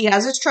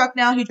has his truck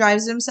now. He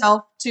drives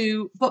himself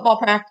to football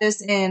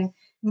practice, and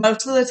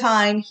most of the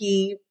time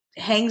he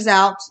hangs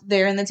out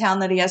there in the town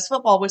that he has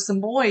football with some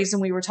boys.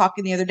 And we were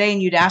talking the other day,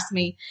 and you'd asked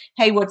me,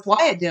 "Hey, what's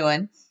Wyatt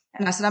doing?"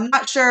 And I said, "I'm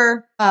not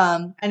sure.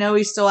 I know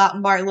he's still out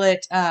in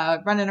Bartlett,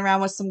 running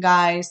around with some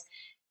guys."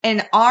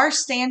 And our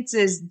stance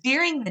is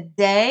during the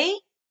day,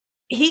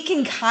 he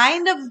can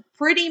kind of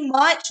pretty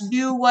much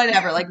do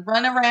whatever, like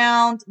run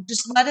around.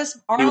 Just let us.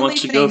 He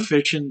wants to go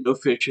fishing.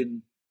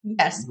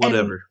 Yes.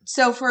 Whatever. And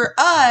so for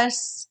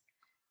us,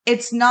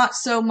 it's not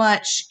so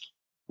much,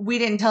 we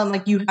didn't tell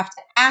him you have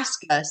to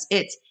ask us.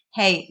 It's,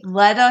 hey,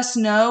 let us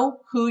know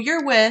who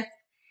you're with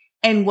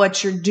and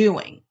what you're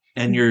doing.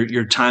 And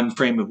your time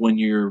frame of when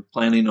you're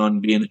planning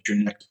on being at your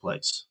next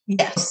place.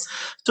 Yes.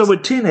 So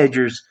with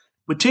teenagers,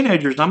 I'm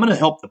going to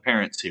help the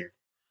parents here.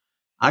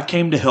 I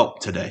came to help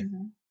today.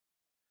 Mm-hmm.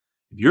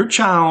 If your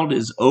child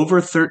is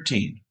over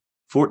 13,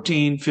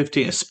 14,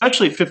 15,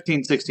 especially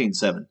 15, 16,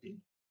 17,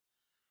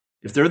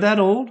 if they're that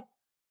old,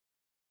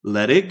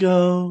 let it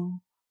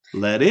go.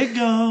 Let it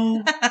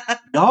go.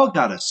 Y'all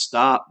got to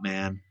stop,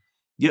 man.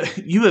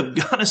 You have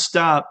got to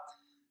stop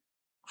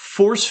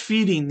force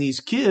feeding these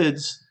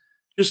kids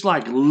just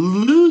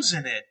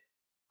losing it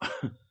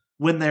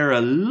when they're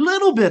a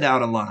little bit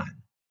out of line.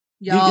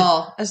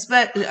 Y'all,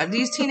 especially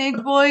these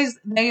teenage boys,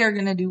 they are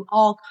going to do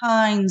all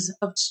kinds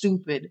of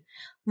stupid.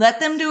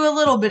 Let them do a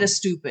little bit of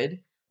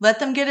stupid. Let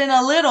them get in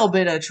a little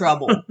bit of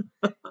trouble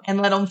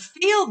and let them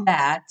feel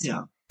that.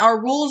 Yeah. Our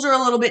rules are a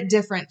little bit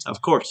different.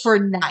 Of course. For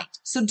night.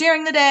 So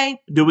during the day.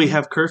 Do we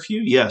have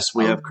curfew? Yes,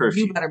 we have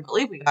curfew. You better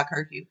believe we got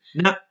curfew.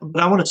 Now,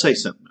 but I want to say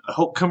something.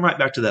 Come right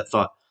back to that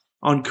thought.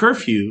 On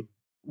curfew,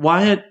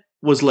 Wyatt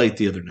was late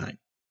the other night.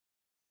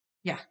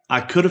 Yeah.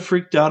 I could have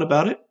freaked out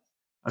about it.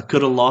 I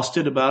could have lost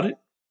it about it.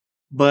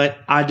 But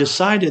I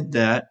decided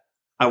that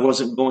I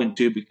wasn't going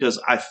to because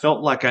I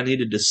felt like I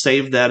needed to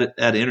save that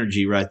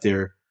energy right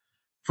there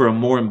for a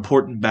more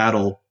important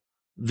battle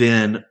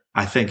than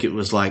I think it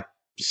was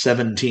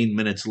 17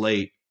 minutes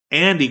late.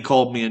 And he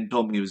called me and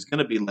told me he was going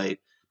to be late.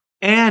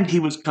 And he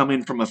was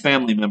coming from a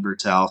family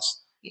member's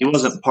house. Yes. He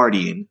wasn't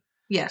partying.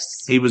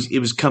 Yes. He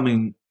was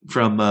coming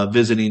from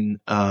visiting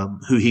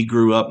who he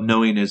grew up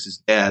knowing as his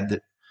dad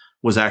that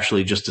was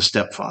actually just a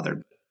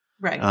stepfather.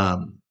 Right.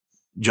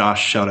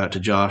 Josh, shout out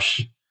to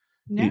Josh.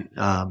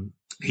 Yeah.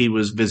 He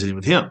was visiting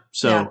with him.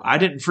 So Yeah. I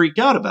didn't freak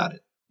out about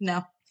it.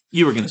 No.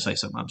 You were going to say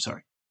something. I'm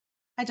sorry.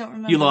 I don't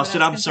remember. You lost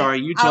what it. I I'm was sorry.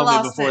 gonna say. You I told me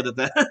lost before it.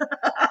 that.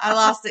 I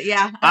lost it.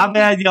 Yeah. My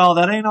bad, y'all.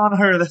 That ain't on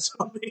her. That's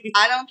on me.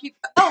 I don't keep.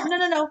 Oh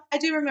no! I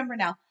do remember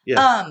now.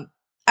 Yeah.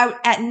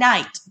 At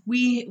night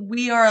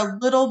we are a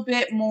little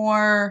bit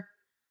more,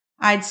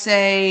 I'd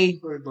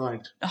say,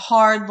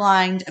 hard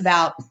lined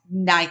about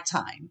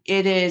nighttime.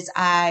 It is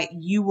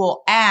you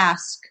will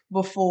ask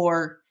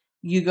before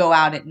you go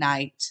out at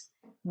night.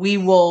 We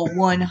will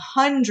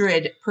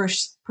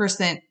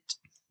 100%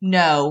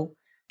 know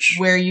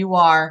where you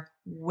are,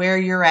 where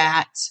you're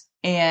at,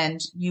 and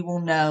you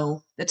will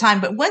know the time.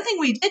 But one thing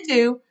we did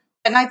do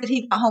that night that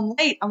he got home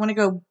late, I want to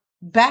go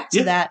back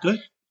to that, good.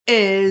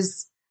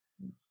 is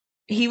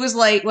he was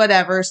late,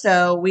 whatever.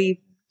 So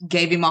we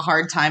gave him a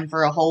hard time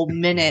for a whole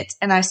minute.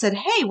 And I said,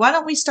 hey, why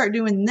don't we start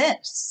doing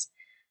this?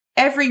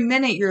 Every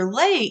minute you're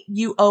late,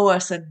 you owe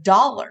us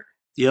 $1.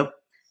 Yep.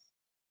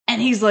 And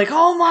he's like,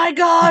 oh my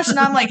gosh. And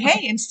I'm like,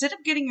 hey, instead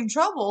of getting in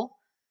trouble,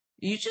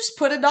 you just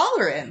put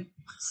 $1 in.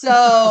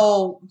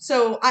 So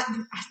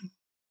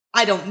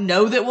I don't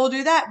know that we'll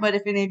do that, but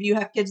if any of you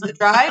have kids that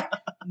drive,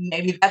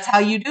 maybe that's how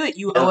you do it.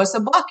 You owe us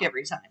 $1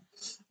 every time.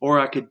 Or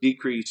I could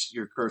decrease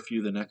your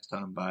curfew the next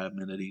time by a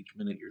minute each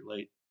minute you're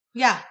late.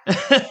 Yeah.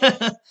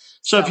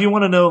 So if you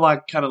want to know,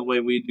 like, kind of the way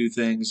we do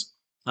things,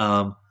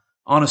 on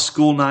a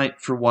school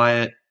night for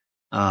Wyatt,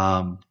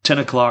 10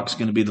 o'clock is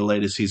going to be the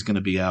latest he's going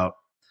to be out.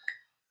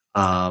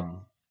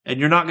 And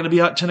you're not going to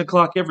be out 10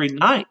 o'clock every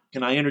night.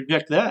 Can I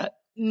interject that?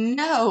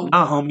 No.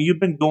 Nah, homie, you've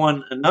been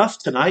going enough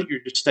tonight. You're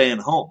just staying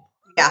home.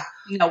 Yeah.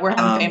 No, we're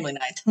having family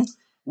night.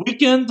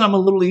 Weekends, I'm a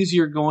little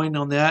easier going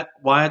on that.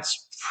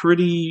 Wyatt's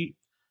pretty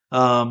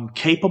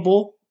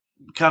capable,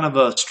 kind of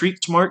a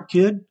street smart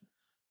kid.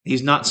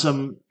 He's not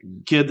some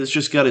kid that's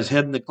just got his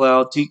head in the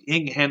clouds. He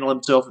can handle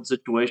himself in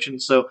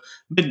situations. So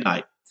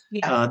midnight.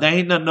 Yeah. There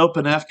ain't nothing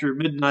open after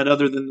midnight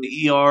other than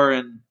the ER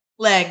and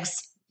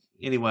legs.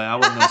 Anyway, I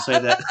wasn't going to say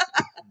that.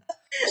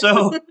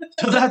 So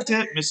that's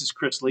it, Mrs.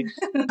 Chrisley.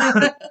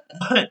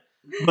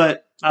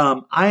 but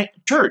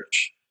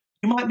church.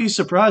 You might be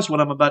surprised what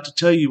I'm about to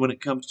tell you when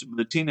it comes to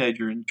the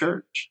teenager in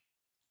church.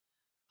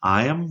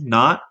 I am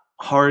not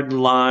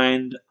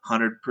hard-lined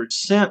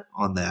 100%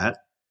 on that.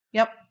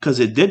 Yep. Because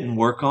it didn't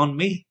work on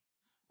me.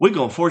 We're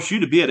going to force you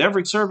to be at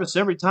every service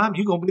every time.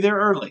 You're going to be there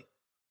early.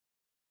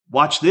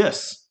 Watch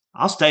this.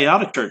 I'll stay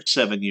out of church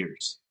 7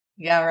 years.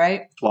 Yeah,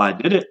 right. That's why I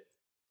did it.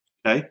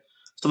 Okay?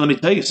 So let me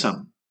tell you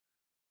something.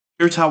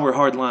 Here's how we're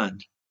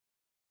hard-lined.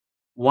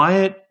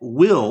 Wyatt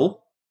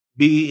will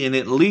be in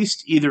at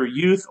least either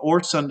youth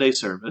or Sunday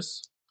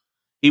service.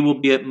 He will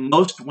be at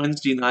most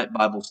Wednesday night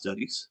Bible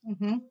studies.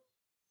 Mm-hmm.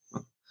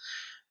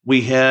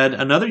 We had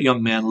another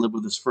young man live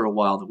with us for a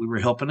while that we were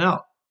helping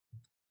out.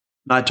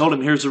 And I told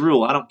him, here's the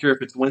rule. I don't care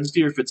if it's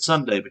Wednesday or if it's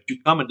Sunday, but you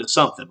come into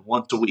something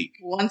once a week.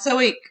 Once a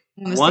week.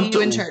 I'm going to see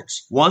you in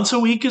church. Once a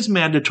week is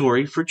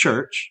mandatory for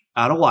church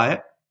out of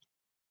Wyatt.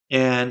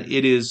 And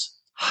it is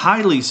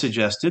highly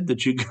suggested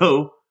that you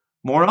go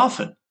more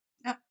often.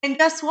 And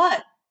guess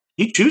what?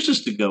 He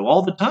chooses to go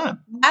all the time.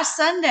 Last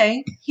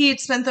Sunday, he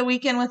had spent the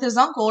weekend with his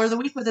uncle, or the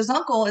week with his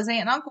uncle, his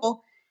aunt and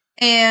uncle.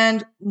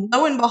 And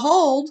lo and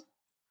behold,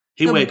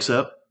 he wakes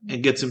up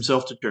and gets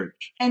himself to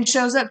church. And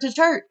shows up to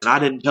church. And I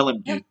didn't tell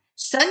him to.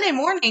 Sunday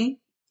morning,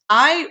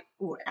 I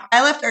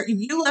left.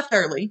 You left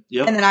early,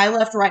 yep. And then I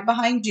left right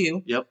behind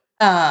you. Yep.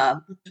 I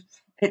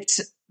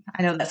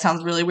know that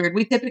sounds really weird.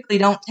 We typically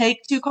don't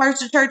take 2 cars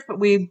to church, but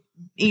we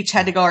each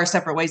had to go our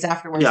separate ways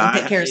afterwards and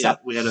take care of stuff.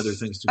 We had other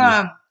things to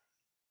do.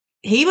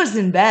 He was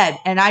in bed,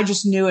 and I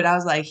just knew it. I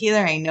was like,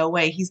 there ain't no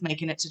way he's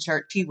making it to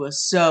church. He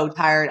was so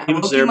tired. He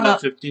was there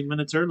about 15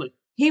 minutes early.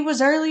 He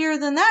was earlier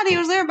than that. He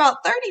was there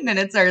about 30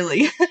 minutes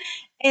early.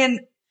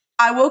 And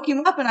I woke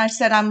him up, and I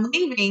said, I'm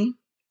leaving.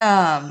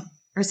 I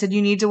said,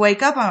 you need to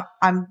wake up.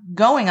 I'm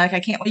going. Like, I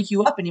can't wake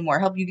you up anymore,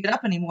 help you get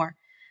up anymore.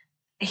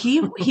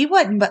 He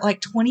wasn't but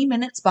like 20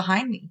 minutes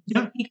behind me.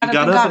 Yeah, he got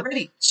up and got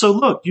ready. So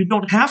look, you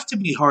don't have to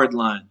be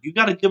hardline. You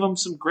got to give them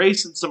some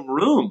grace and some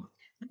room.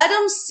 Let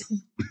them.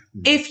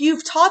 If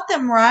you've taught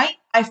them right,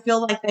 I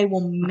feel like they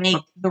will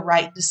make the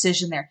right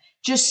decision there.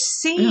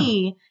 Just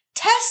see,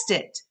 test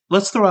it.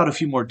 Let's throw out a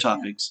few more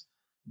topics.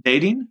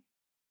 Dating,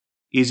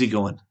 easy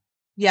going.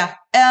 Yeah.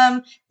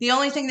 The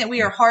only thing that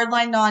we are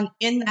hardlined on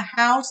in the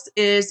house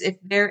is if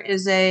there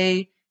is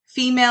a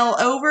female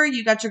over,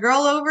 you got your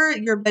girl over,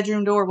 your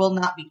bedroom door will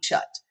not be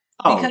shut.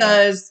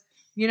 Because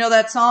you know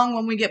that song,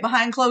 When We Get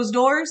Behind Closed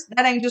Doors?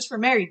 That ain't just for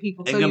married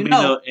people. Ain't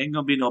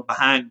gonna be no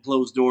behind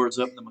closed doors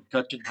up in the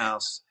McCutcheon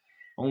house.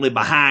 Only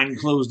behind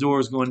closed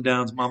doors going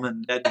down to mama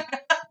and daddy.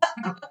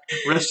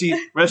 rest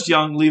of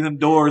y'all can leave them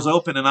doors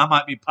open and I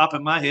might be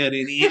popping my head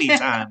in any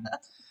time.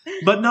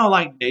 But no,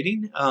 like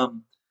dating,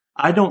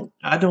 I don't,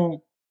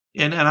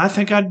 and I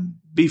think I'd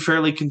be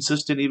fairly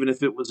consistent even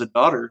if it was a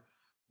daughter.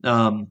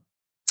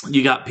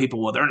 you got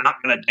people, well, they're not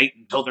going to date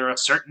until they're a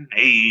certain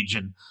age.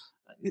 And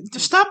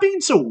just stop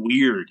being so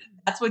weird.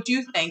 That's what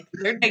you think.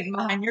 They're dating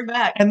behind your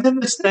back. And then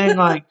this thing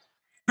like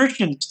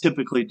Christians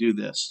typically do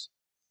this.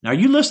 Now, are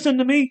you listening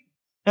to me?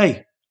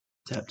 Hey,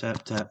 tap,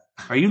 tap, tap.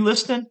 Are you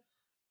listening?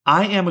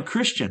 I am a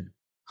Christian.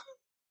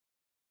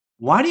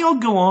 Why do y'all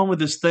go on with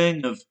this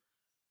thing of,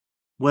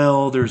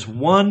 well, there's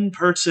one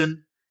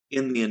person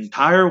in the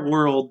entire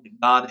world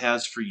that God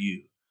has for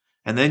you.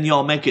 And then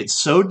y'all make it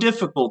so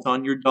difficult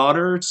on your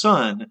daughter or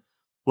son.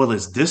 Well,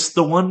 is this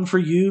the one for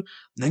you?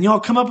 And then y'all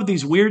come up with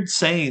these weird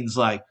sayings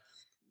like,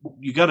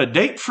 you got to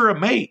date for a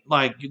mate.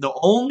 Like the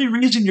only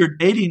reason you're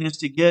dating is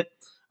to get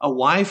a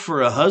wife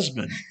or a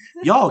husband.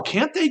 Y'all,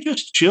 can't they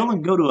just chill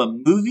and go to a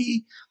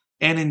movie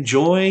and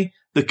enjoy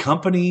the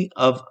company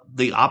of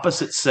the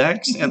opposite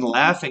sex and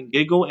laugh and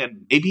giggle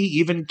and maybe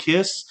even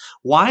kiss?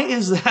 Why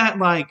is that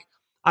like,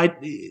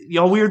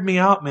 y'all weird me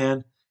out,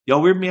 man.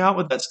 Y'all weird me out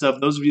with that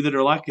stuff. Those of you that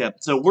are like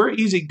that. So we're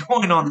easy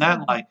going on that.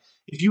 Like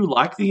if you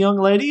like the young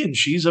lady and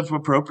she's of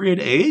appropriate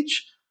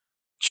age,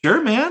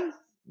 sure, man.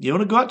 You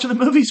want to go out to the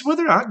movies with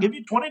her? I'll give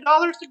you $20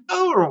 to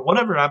go or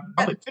whatever. I'm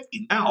probably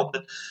 50 now,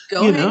 but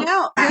Go hang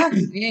out. Yeah.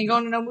 You ain't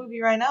going to no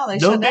movie right now. They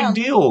no shut big down.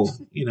 deal.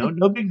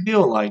 No big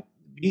deal. Like,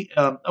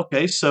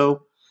 okay,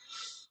 so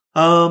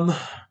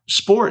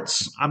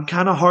sports. I'm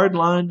kind of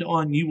hard-lined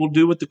on you will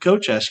do what the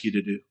coach asks you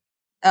to do.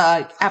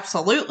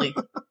 Absolutely.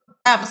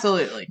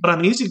 Absolutely. But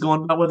I'm easy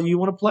going about whether you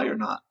want to play or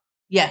not.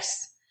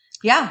 Yes.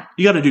 Yeah.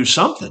 You got to do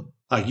something.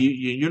 Like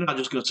you're not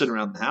just going to sit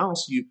around the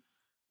house. You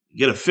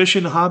get a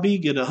fishing hobby,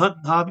 get a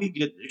hunting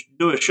hobby,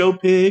 do a show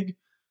pig.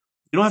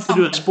 You don't have to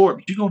do a sport,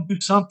 but you're going to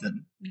do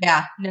something.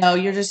 Yeah. No,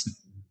 you're just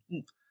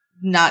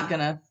not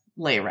going to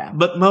lay around.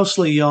 But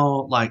mostly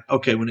y'all, like,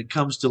 okay, when it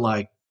comes to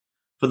like,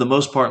 for the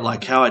most part,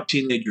 like how a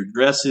teenager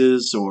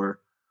dresses or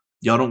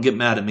y'all don't get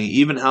mad at me,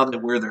 even how they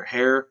wear their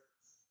hair.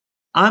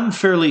 I'm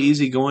fairly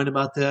easygoing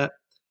about that.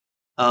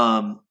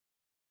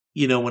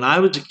 When I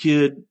was a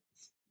kid,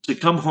 to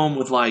come home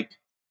with like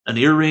an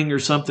earring or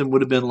something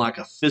would have been like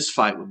a fist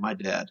fight with my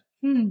dad.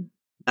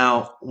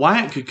 Now,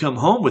 Wyatt could come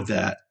home with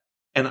that,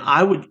 and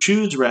I would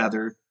choose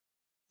rather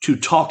to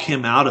talk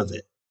him out of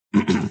it.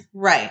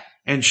 Right.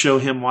 And show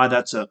him why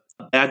that's a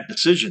bad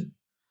decision.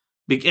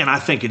 And I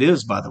think it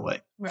is, by the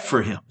way, right.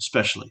 For him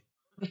especially.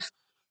 But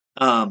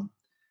I'm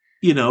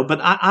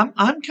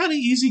kind of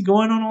easy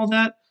going on all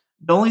that.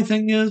 The only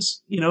thing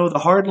is, the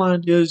hard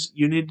line is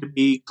you need to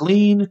be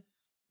clean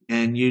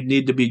and you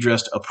need to be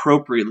dressed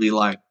appropriately,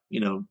 like,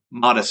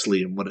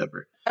 modestly and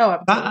whatever. Oh,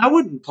 I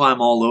wouldn't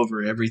climb all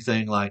over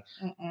everything. Like,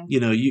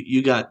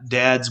 you got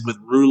dads with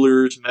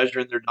rulers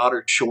measuring their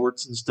daughter's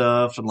shorts and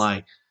stuff. And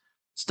like,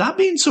 stop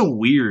being so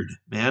weird,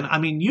 man. I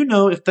mean,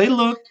 if they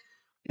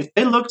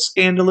look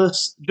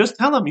scandalous, just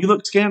tell them you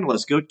look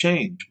scandalous. Go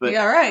change. But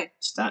yeah, right.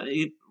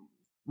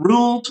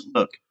 Rules.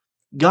 Look,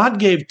 God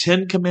gave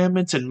 10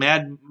 commandments and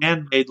man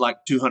made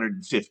like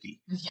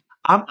 250. Yeah.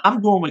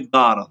 I'm going with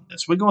God on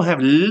this. We're going to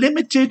have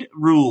limited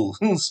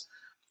rules.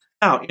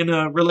 Now, in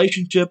a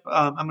relationship,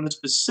 I'm going to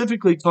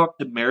specifically talk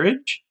to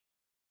marriage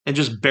and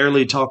just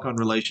barely talk on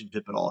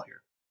relationship at all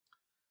here.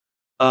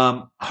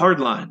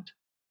 Hardlined.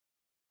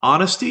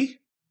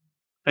 Honesty.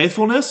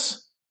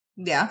 Faithfulness.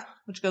 Yeah,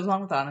 which goes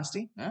along with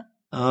honesty. Yeah.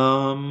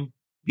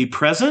 Be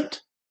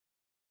present.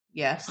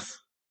 Yes.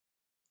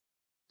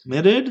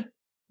 Committed.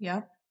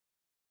 Yeah.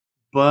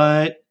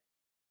 But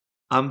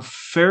I'm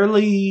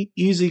fairly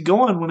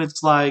easygoing when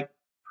it's like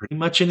pretty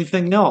much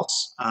anything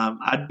else.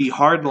 I'd be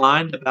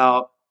hard-lined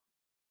about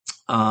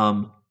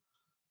an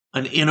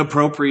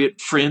inappropriate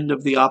friend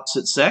of the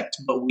opposite sex,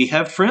 but we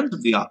have friends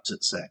of the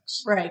opposite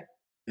sex. Right.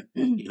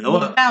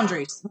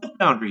 Boundaries.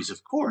 Boundaries,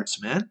 of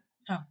course, man.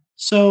 Oh.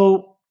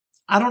 So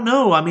I don't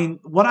know. I mean,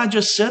 what I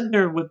just said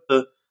there with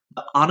the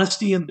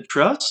honesty and the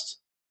trust,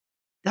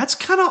 that's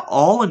kind of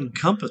all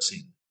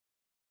encompassing.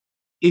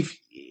 If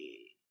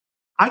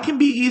I can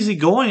be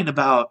easygoing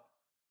about,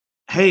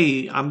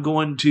 hey, I'm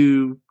going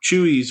to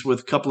Chewy's with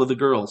a couple of the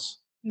girls.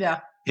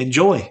 Yeah.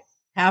 Enjoy.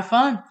 Have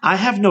fun. I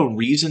have no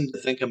reason to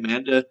think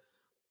Amanda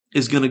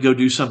is going to go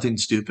do something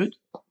stupid.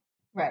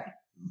 Right.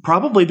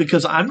 Probably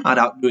because I'm not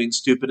out doing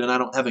stupid and I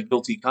don't have a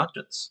guilty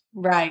conscience.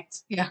 Right.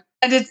 Yeah.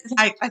 I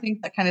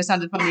think that kind of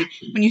sounded funny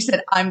when you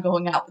said, I'm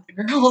going out with the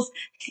girls.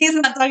 He's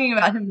not talking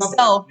about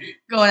himself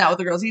going out with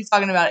the girls. He's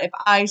talking about if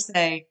I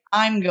say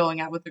I'm going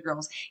out with the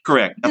girls.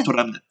 Correct. That's what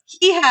I meant.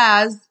 He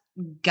has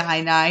guy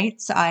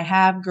nights. I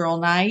have girl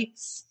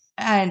nights.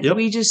 And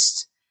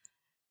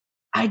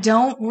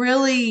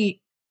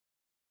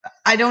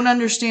I don't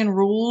understand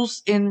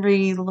rules in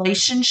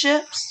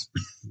relationships.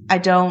 I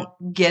don't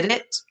get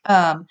it.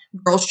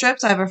 Girls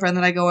trips. I have a friend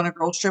that I go on a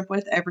girls trip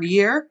with every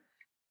year.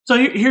 So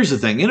here's the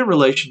thing. In a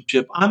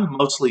relationship, I'm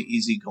mostly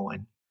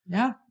easygoing.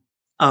 Yeah.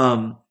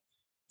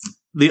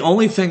 The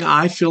only thing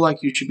I feel like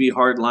you should be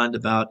hard-lined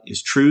about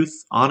is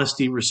truth,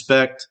 honesty,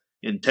 respect,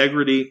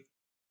 integrity,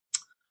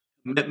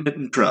 commitment,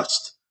 and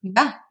trust.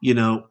 Yeah.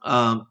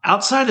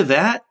 Outside of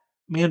that,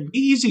 man, be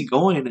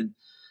easygoing. And,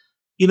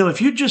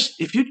 if you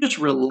just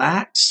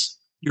relax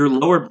your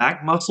lower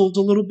back muscles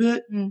a little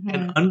bit Mm-hmm.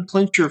 and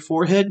unclench your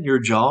forehead and your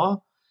jaw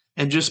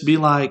and just be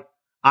like,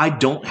 I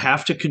don't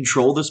have to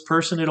control this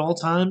person at all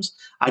times.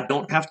 I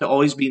don't have to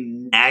always be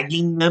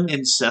nagging them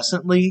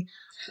incessantly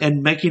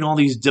and making all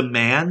these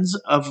demands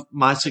of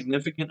my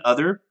significant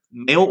other,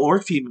 male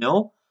or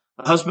female,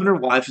 husband or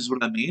wife is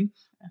what I mean.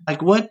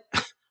 Like, what?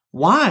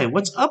 Why?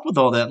 What's up with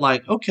all that?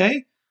 Like,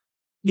 okay,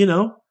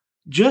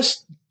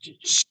 just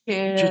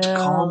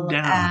calm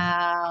down.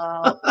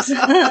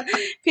 Out.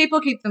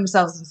 People keep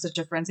themselves in such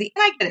a frenzy.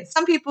 And I get it.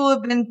 Some people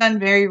have been done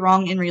very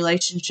wrong in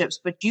relationships,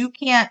 but you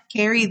can't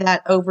carry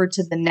that over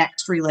to the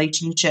next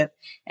relationship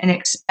and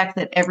expect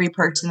that every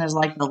person is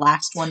like the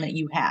last one that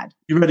you had.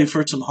 You ready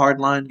for some hard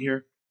line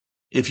here?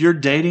 If you're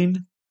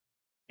dating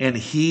and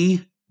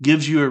he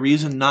gives you a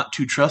reason not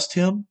to trust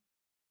him,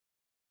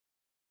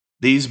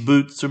 these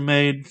boots are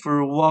made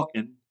for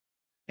walking,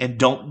 and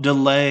don't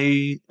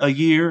delay a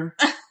year.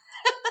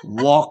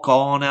 Walk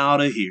on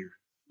out of here.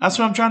 That's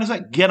what I'm trying to say.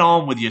 Get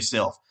on with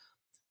yourself.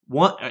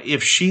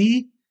 If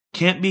she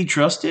can't be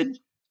trusted,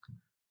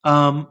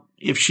 then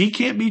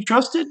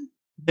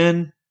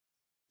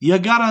you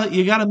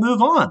gotta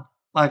move on.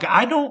 Like,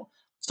 I don't.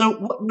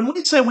 So when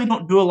we say we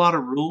don't do a lot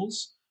of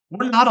rules,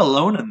 we're not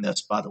alone in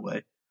this, by the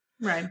way.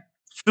 Right.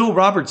 Phil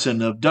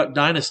Robertson of Duck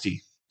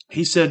Dynasty,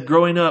 he said,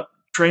 growing up,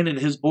 training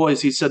his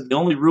boys, he said, the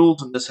only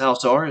rules in this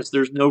house is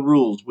there's no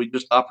rules. We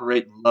just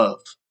operate in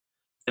love.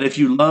 And if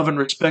you love and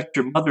respect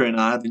your mother and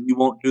I, then you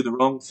won't do the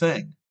wrong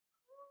thing.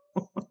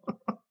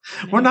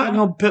 We're not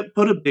going to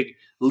put a big,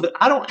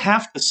 I don't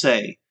have to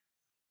say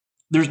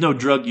there's no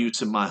drug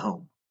use in my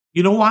home.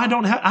 You know why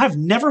I've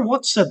never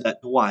once said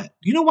that to Wyatt.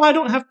 You know why I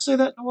don't have to say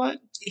that to Wyatt?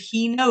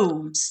 He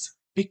knows.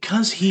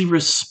 Because he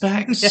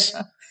respects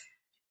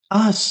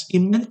us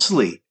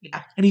immensely.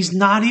 Yeah. And he's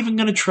not even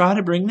going to try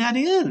to bring that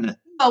in.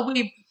 Well,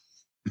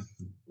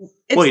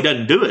 he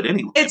doesn't do it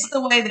anyway. It's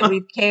the way that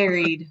we've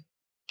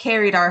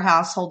carried our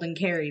household and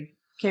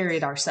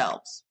carried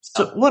ourselves.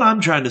 So what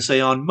I'm trying to say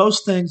on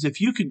most things,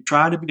 if you can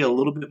try to be a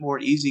little bit more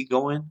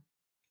easygoing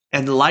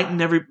and lighten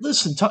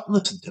listen to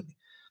me.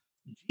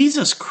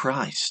 Jesus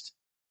Christ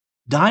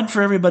died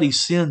for everybody's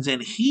sins,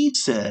 and he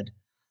said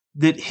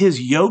that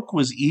his yoke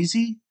was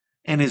easy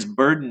and his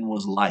burden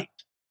was light.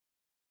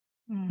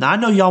 Now, I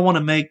know y'all want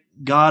to make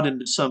God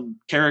into some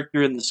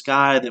character in the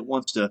sky that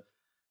wants to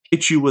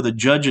hit you with a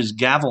judge's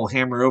gavel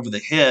hammer over the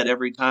head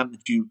every time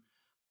that you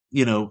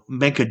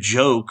make a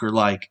joke or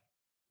like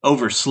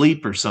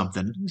oversleep or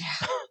something.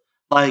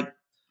 Like,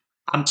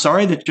 I'm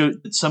sorry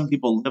that some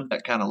people live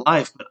that kind of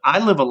life, but I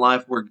live a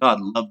life where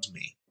God loves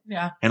me.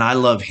 Yeah. And I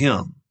love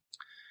him.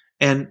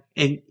 And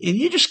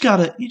you just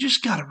gotta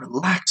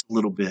relax a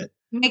little bit.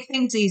 Make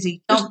things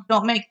easy.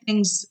 Don't make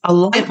things a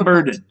light difficult.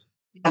 burden.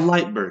 Yeah. A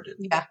light burden.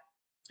 Yeah.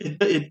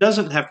 It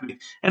doesn't have to be.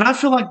 And I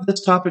feel like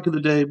this topic of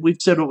the day,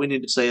 we've said what we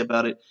need to say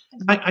about it.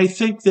 I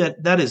think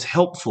that is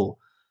helpful.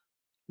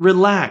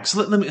 Relax.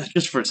 Let me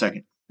just for a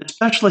second,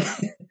 especially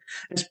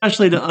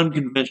to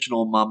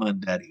unconventional mama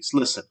and daddies.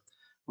 Listen,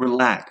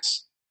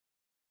 relax.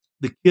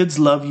 The kids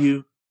love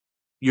you.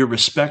 You're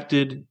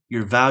respected.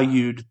 You're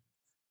valued.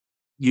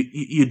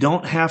 You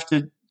don't have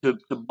to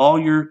ball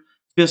your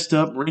fist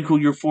up, wrinkle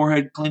your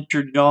forehead, clench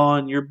your jaw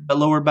and your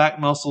lower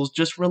back muscles.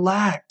 Just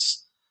relax.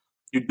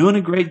 You're doing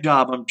a great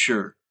job, I'm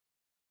sure.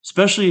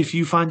 Especially if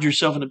you find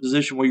yourself in a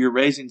position where you're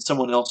raising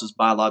someone else's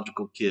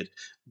biological kid.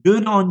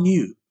 Good on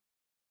you.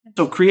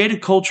 So create a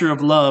culture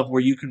of love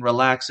where you can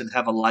relax and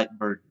have a light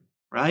burden,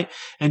 right?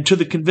 And to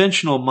the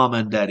conventional mama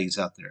and daddies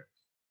out there,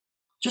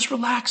 just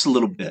relax a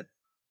little bit.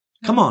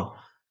 Come on.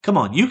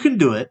 You can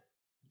do it.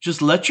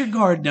 Just let your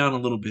guard down a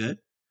little bit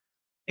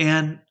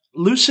and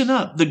loosen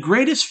up. The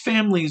greatest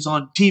families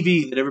on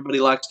TV that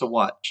everybody likes to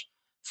watch,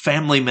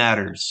 Family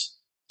Matters,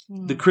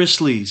 the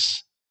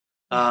Chrisleys,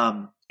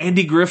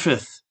 Andy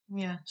Griffith.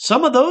 Yeah.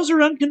 Some of those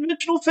are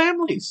unconventional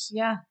families.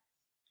 Yeah.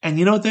 And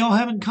you know what they all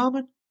have in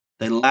common?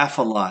 They laugh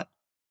a lot.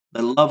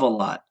 They love a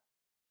lot.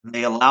 And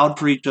they allowed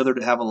for each other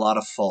to have a lot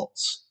of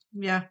faults.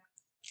 Yeah.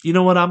 You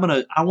know what?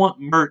 I want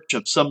merch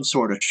of some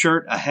sort, a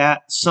shirt, a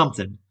hat,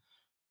 something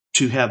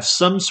to have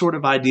some sort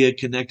of idea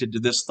connected to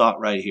this thought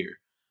right here.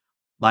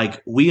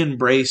 Like, we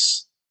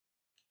embrace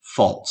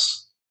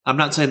faults. I'm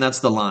not saying that's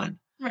the line.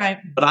 Right.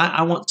 But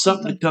I want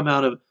something to come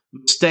out of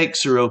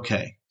mistakes are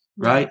okay,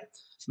 right?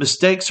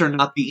 Mistakes are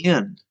not the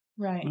end.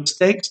 Right.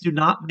 Mistakes do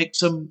not make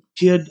some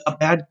kid a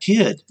bad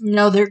kid.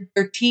 No,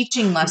 they're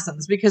teaching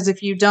lessons, because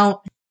if you don't,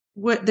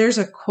 there's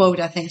a quote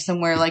I think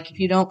somewhere, like, if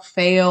you don't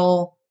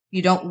fail,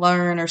 you don't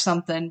learn or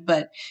something.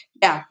 But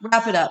yeah,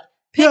 wrap it up.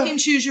 Pick and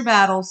choose your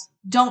battles.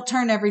 Don't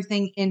turn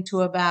everything into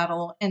a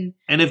battle. And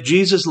if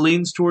Jesus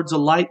leans towards a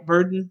light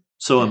burden,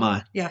 so am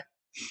I. Yeah.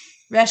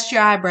 Rest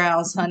your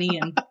eyebrows, honey,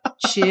 and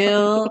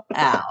chill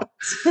out.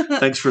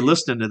 Thanks for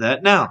listening to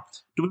that. Now,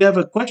 do we have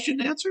a question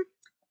to answer?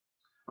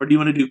 Or do you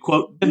want to do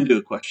quote, then do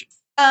a question?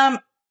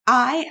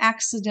 I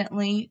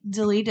accidentally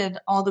deleted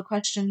all the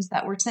questions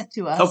that were sent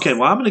to us. Okay,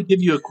 well, I'm going to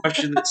give you a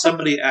question that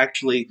somebody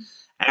actually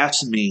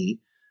asked me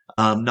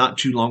not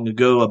too long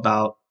ago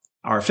about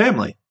our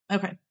family.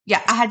 Okay.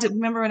 Yeah, I had to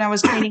remember when I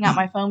was cleaning out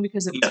my phone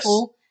because it was Yes.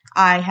 full.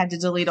 I had to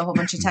delete a whole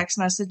bunch of text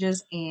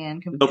messages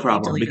and completely No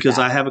problem, deleted because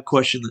that. I have a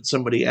question that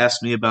somebody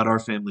asked me about our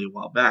family a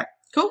while back.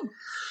 Cool.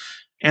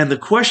 And the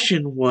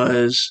question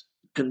was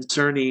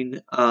concerning,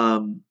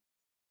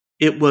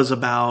 it was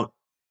about,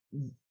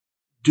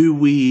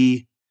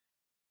 do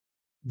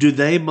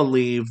they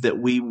believe that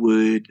we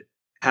would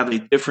have a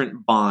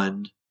different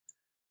bond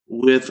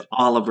with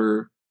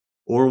Oliver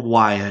or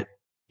Wyatt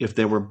if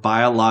they were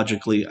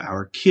biologically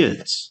our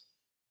kids?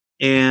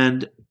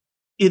 And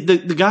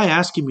the guy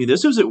asking me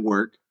this, it was at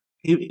work.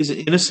 It was an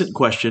innocent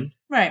question.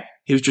 Right.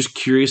 He was just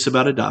curious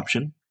about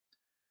adoption.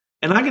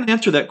 And I can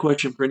answer that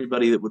question for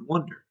anybody that would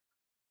wonder.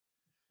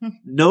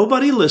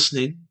 Nobody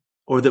listening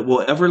or that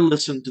will ever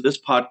listen to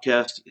this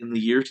podcast in the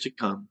years to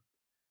come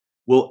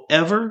will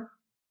ever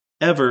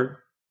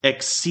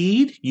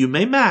exceed, you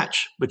may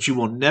match, but you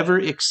will never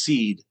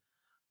exceed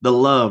the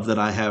love that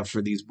I have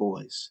for these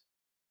boys.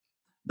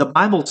 The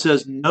Bible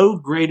says no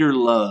greater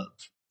love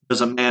does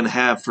a man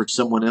have for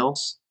someone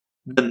else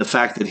than the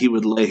fact that he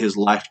would lay his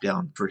life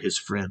down for his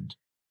friend.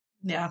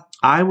 Yeah.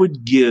 I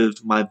would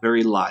give my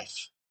very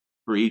life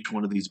for each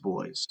one of these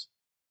boys.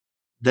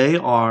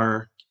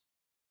 There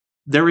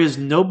is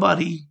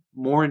nobody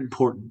more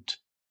important,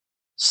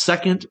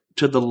 second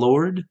to the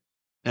Lord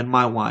and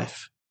my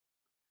wife.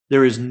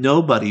 There is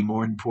nobody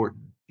more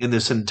important in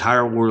this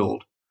entire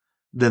world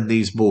than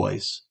these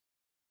boys.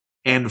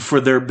 And for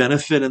their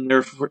benefit and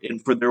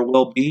for their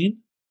well-being,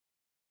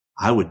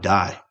 I would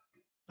die.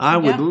 I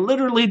would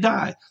literally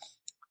die.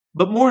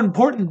 But more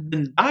important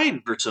than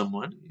dying for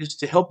someone is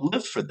to help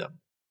live for them.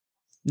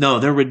 No,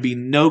 there would be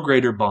no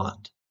greater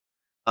bond.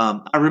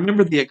 I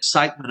remember the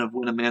excitement of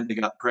when Amanda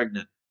got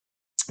pregnant,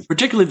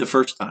 particularly the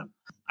first time.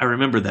 I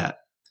remember that.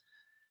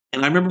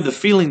 And I remember the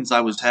feelings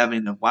I was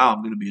having of, wow,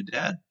 I'm going to be a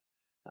dad.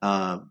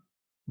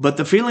 But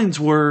the feelings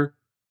were,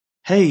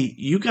 hey,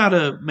 you got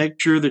to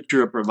make sure that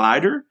you're a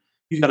provider.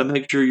 You got to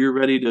make sure you're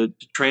ready to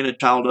train a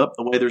child up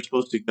the way they're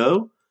supposed to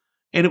go.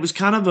 And it was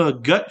kind of a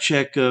gut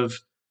check of,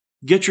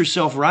 get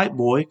yourself right,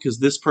 boy, because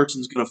this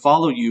person's going to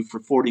follow you for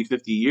 40,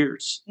 50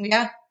 years.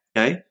 Yeah.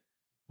 Okay?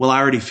 Well, I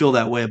already feel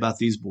that way about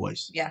these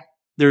boys. Yeah.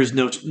 There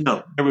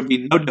would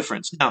be no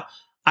difference. Now,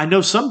 I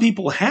know some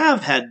people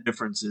have had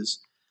differences,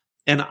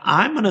 and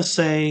I'm going to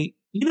say,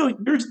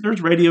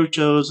 there's radio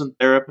shows and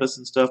therapists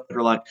and stuff that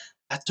are like,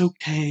 that's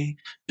okay,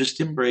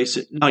 just embrace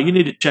it. No, you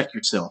need to check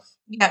yourself.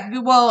 Yeah.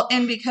 Well,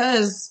 and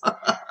because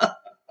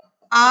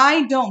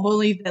I don't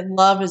believe that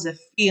love is a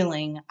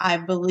feeling. I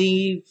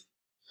believe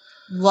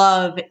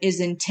love is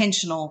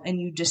intentional and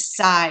you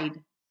decide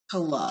to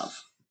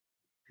love.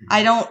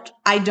 I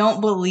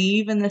don't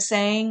believe in the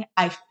saying,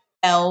 I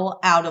fell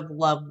out of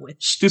love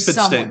with Stupid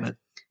someone. statement.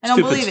 I don't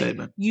Stupid believe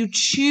statement. it. You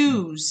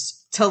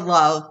choose to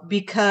love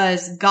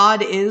because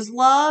God is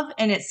love,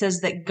 and it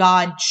says that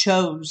God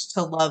chose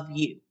to love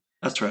you.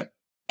 That's right.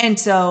 And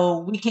so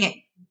we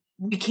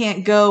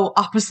can't go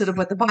opposite of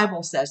what the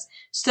Bible says.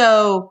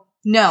 So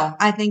no,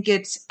 I think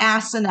it's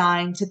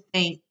asinine to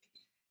think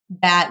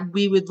that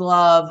we would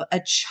love a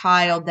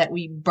child that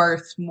we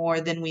birthed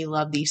more than we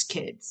love these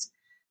kids.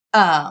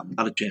 Not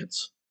a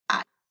chance.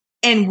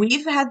 And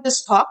we've had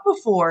this talk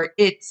before.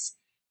 It's,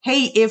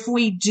 hey, if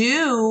we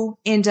do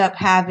end up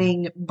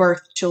having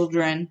birth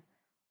children,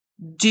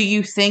 do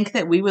you think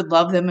that we would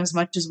love them as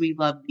much as we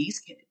love these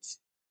kids?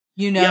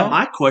 Yeah,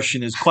 my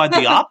question is quite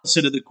the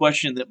opposite of the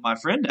question that my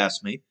friend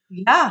asked me.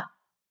 Yeah.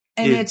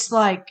 And it's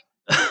like,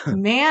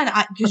 man,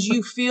 because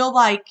you feel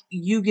like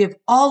you give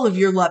all of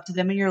your love to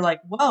them and you're like,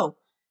 whoa,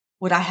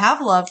 would I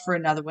have love for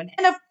another one?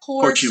 And of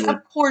course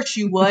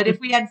you would if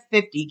we had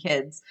 50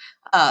 kids.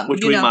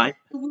 Which we might.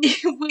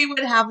 We would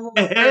have love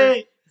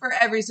for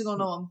every single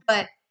one of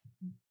them.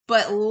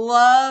 But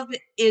love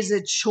is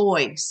a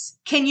choice.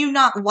 Can you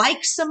not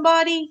like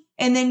somebody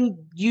and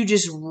then you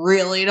just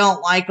really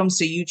don't like them,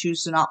 so you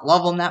choose to not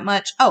love them that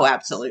much? Oh,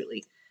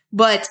 absolutely.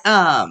 But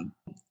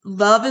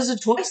love is a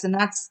choice, and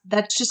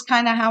that's just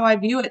kind of how I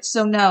view it.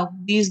 So no,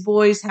 these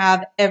boys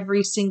have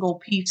every single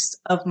piece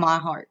of my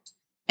heart,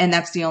 and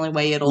that's the only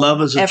way it'll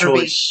love is a ever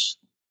choice.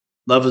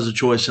 Be. Love is a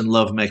choice, and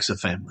love makes a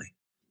family.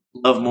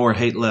 Love more,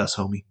 hate less,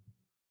 homie.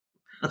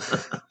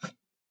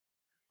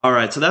 All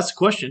right, so that's the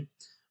question.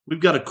 We've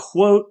got a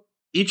quote.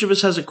 Each of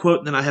us has a quote,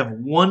 and then I have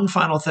one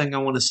final thing I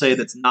want to say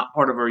that's not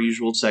part of our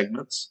usual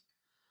segments.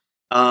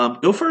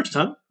 Go first,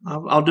 huh?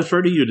 I'll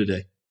defer to you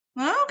today.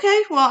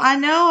 Okay. Well,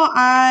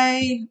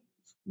 I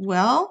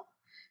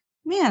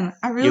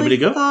really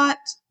thought,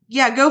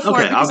 yeah, go for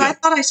it, because I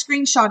thought I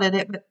screenshotted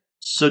it. But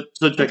So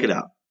check it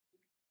out.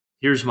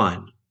 Here's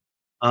mine.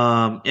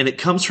 And it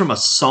comes from a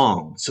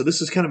song. So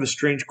this is kind of a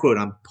strange quote.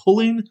 I'm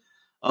pulling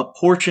a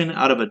portion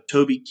out of a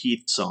Toby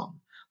Keith song.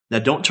 Now,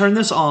 don't turn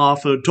this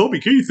off. Toby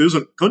Keith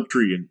isn't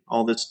country and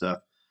all this stuff.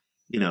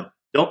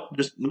 Don't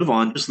just move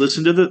on. Just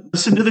listen to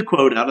the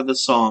quote out of the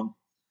song.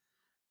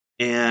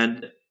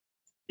 And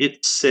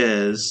it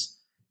says,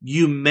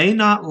 "You may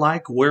not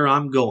like where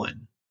I'm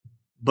going,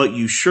 but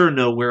you sure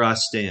know where I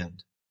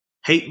stand.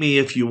 Hate me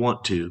if you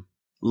want to.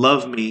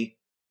 Love me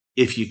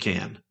if you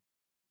can."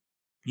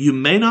 You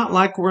may not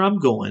like where I'm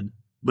going,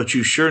 but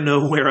you sure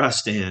know where I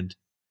stand.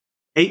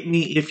 Hate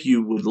me if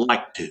you would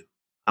like to.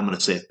 I'm going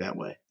to say it that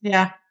way.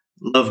 Yeah.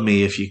 Love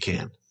me if you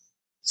can.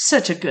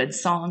 Such a good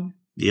song.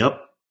 Yep.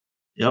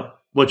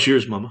 What's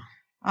yours, Mama?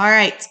 All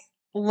right.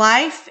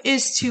 Life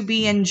is to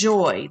be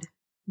enjoyed,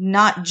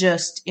 not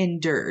just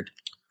endured.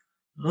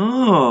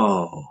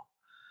 Oh.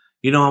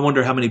 I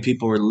wonder how many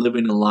people are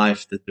living a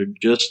life that they're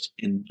just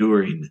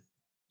enduring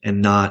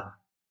and not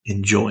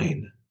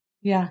enjoying.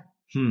 Yeah.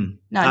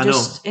 I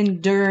just know.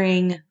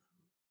 enduring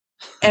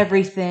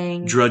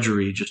everything.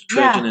 Drudgery, just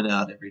trudging it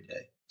out every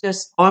day.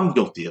 I'm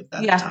guilty of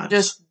that at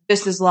times.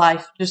 This is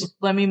life. Just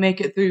let me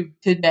make it through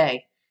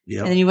today.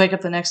 Yep. And then you wake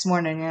up the next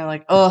morning and you're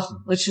like,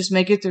 oh, let's just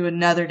make it through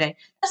another day.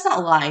 That's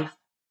not life.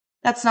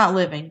 That's not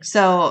living.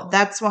 So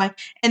that's why.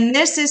 And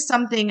this is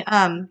something,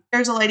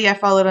 there's a lady I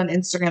followed on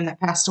Instagram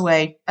that passed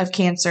away of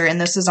cancer. And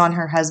this is on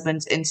her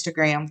husband's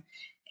Instagram.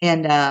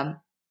 And,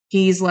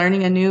 he's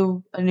learning a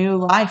new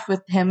life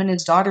with him and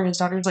his daughter. His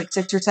daughter's like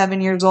 6 or 7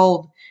 years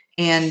old.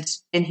 And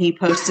he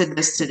posted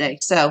this today.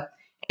 So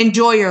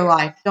enjoy your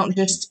life. Don't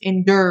just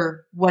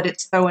endure what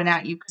it's throwing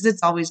at you, because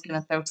it's always going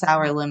to throw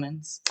sour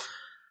lemons.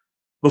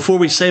 Before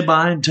we say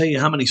bye and tell you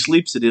how many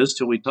sleeps it is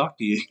till we talk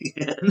to you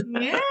again.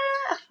 Yeah.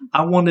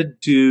 I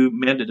wanted to,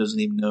 Amanda doesn't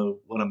even know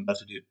what I'm about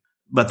to do,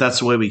 but that's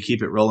the way we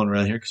keep it rolling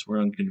around here because we're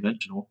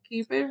unconventional.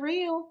 Keep it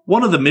real.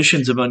 One of the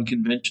missions of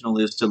Unconventional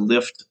is to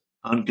lift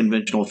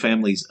unconventional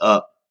families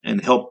up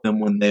and help them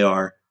when they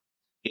are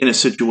in a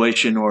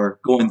situation or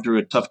going through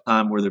a tough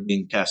time where they're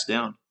being cast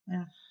down.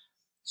 Yeah.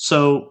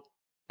 So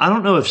I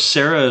don't know if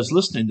Sarah is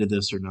listening to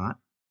this or not.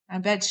 I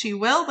bet she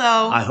will,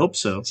 though. I hope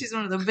so. She's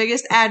one of the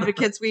biggest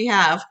advocates we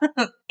have.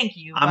 Thank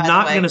you. I'm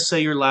not going to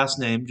say your last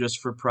name just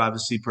for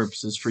privacy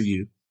purposes for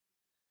you.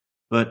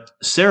 But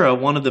Sarah,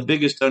 one of the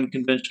biggest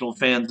unconventional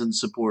fans and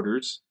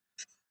supporters,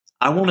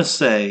 I want to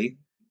say,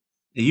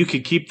 you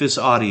could keep this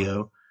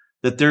audio,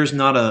 that there's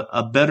not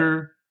a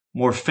better,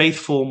 more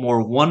faithful,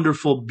 more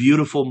wonderful,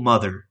 beautiful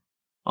mother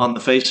on the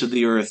face of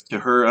the earth to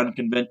her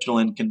unconventional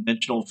and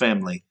conventional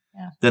family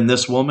than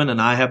this woman.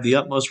 And I have the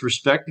utmost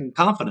respect and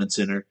confidence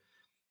in her.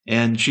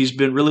 And she's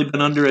really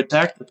been under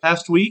attack the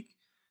past week.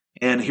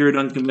 And here at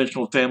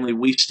Unconventional Family,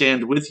 we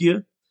stand with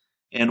you.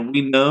 And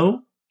we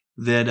know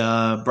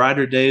that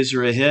brighter days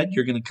are ahead.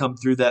 You're going to come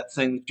through that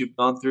thing that you've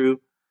gone through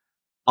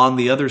on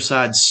the other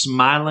side,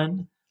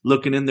 smiling,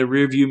 looking in the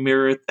rearview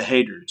mirror at the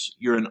haters.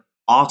 You're an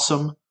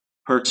awesome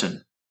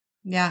person.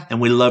 Yeah. And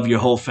we love your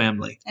whole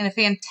family. And a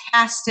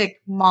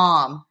fantastic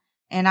mom.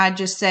 And I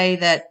just say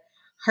that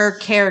her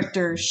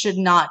character should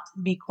not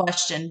be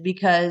questioned,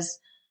 because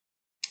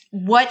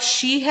what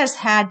she has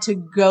had to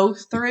go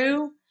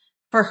through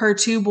for her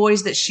 2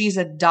 boys that she's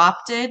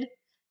adopted,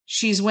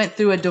 she's went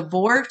through a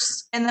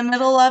divorce in the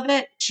middle of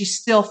it. She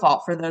still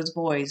fought for those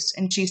boys.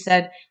 And she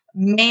said,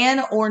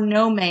 man or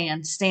no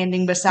man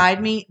standing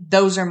beside me,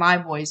 those are my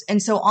boys.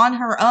 And so on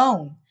her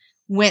own,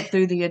 went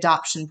through the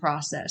adoption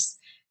process.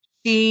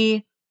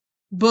 She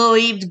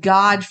believed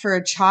God for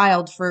a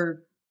child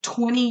for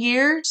 20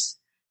 years.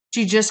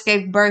 She just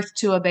gave birth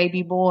to a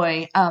baby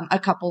boy a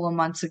couple of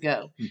months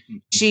ago.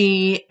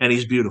 And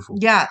he's beautiful.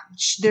 Yeah.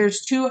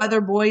 There's 2 other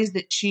boys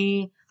that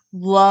she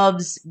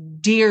loves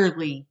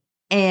dearly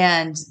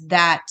and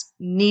that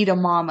need a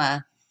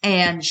mama.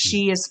 And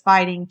she is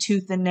fighting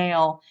tooth and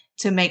nail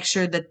to make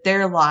sure that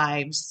their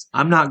lives.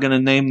 I'm not going to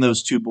name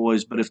those 2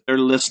 boys, but if they're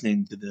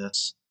listening to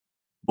this,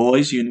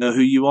 boys, you know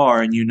who you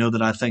are, and you know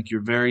that I think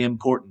you're very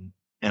important,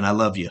 and I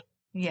love you.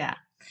 Yeah.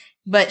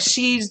 But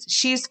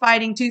she's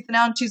fighting tooth and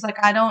nail, and she's like,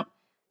 I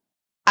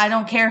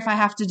don't care if I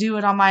have to do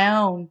it on my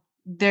own.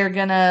 They're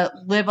going to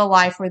live a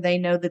life where they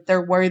know that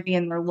they're worthy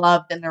and they're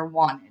loved and they're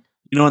wanted.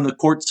 In the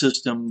court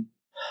system,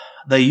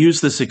 they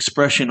use this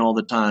expression all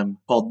the time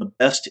called the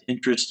best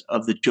interest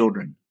of the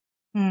children.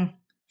 And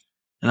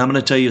I'm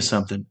going to tell you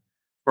something.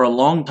 For a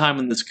long time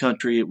in this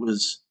country, it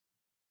was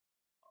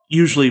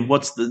usually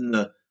what's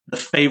the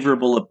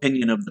favorable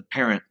opinion of the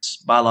parents,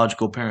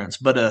 biological parents.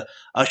 But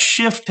a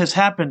shift has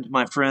happened,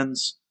 my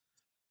friends.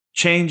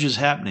 Change is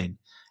happening.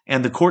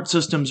 And the court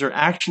systems are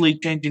actually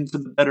changing for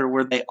the better,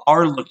 where they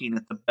are looking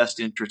at the best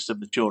interests of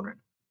the children.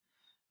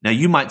 Now,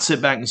 you might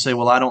sit back and say,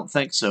 well, I don't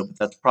think so, but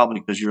that's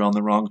probably because you're on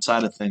the wrong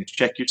side of things.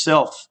 Check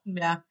yourself.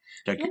 Yeah.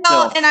 Check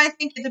yourself. And I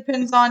think it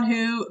depends on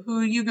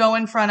who you go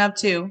in front of,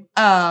 too.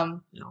 I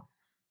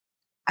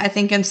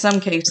think in some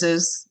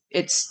cases,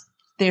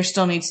 there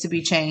still needs to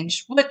be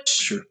change,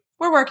 which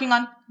we're working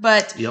on.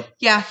 But,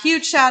 yeah,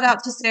 huge shout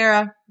out to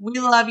Sarah. We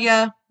love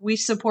you. We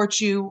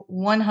support you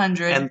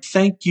 100. And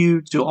thank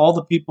you to all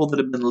the people that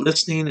have been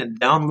listening and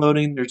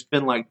downloading. There's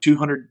been like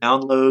 200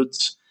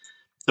 downloads.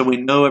 So we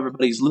know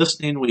everybody's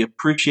listening. We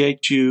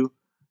appreciate you.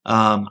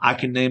 I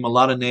can name a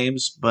lot of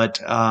names, but,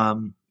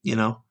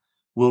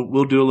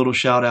 we'll do a little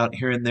shout out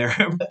here and there.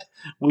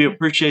 We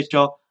appreciate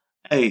y'all.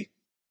 Hey,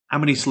 how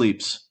many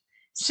sleeps?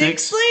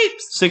 6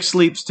 sleeps. 6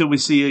 sleeps till we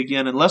see you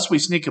again, unless we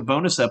sneak a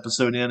bonus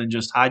episode in and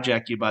just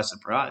hijack you by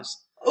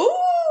surprise. Ooh.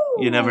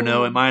 You never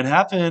know. It might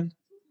happen.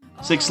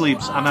 6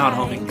 sleeps. I'm out,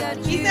 homie.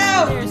 Peace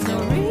out. There's no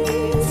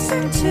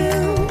reason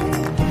to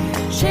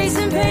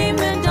chasing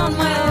payment on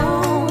my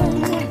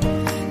own.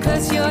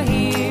 'Cause you're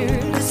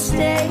here to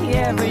stay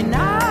every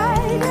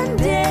night and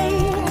day.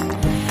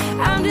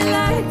 I'm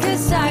delighted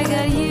 'cause I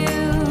got you.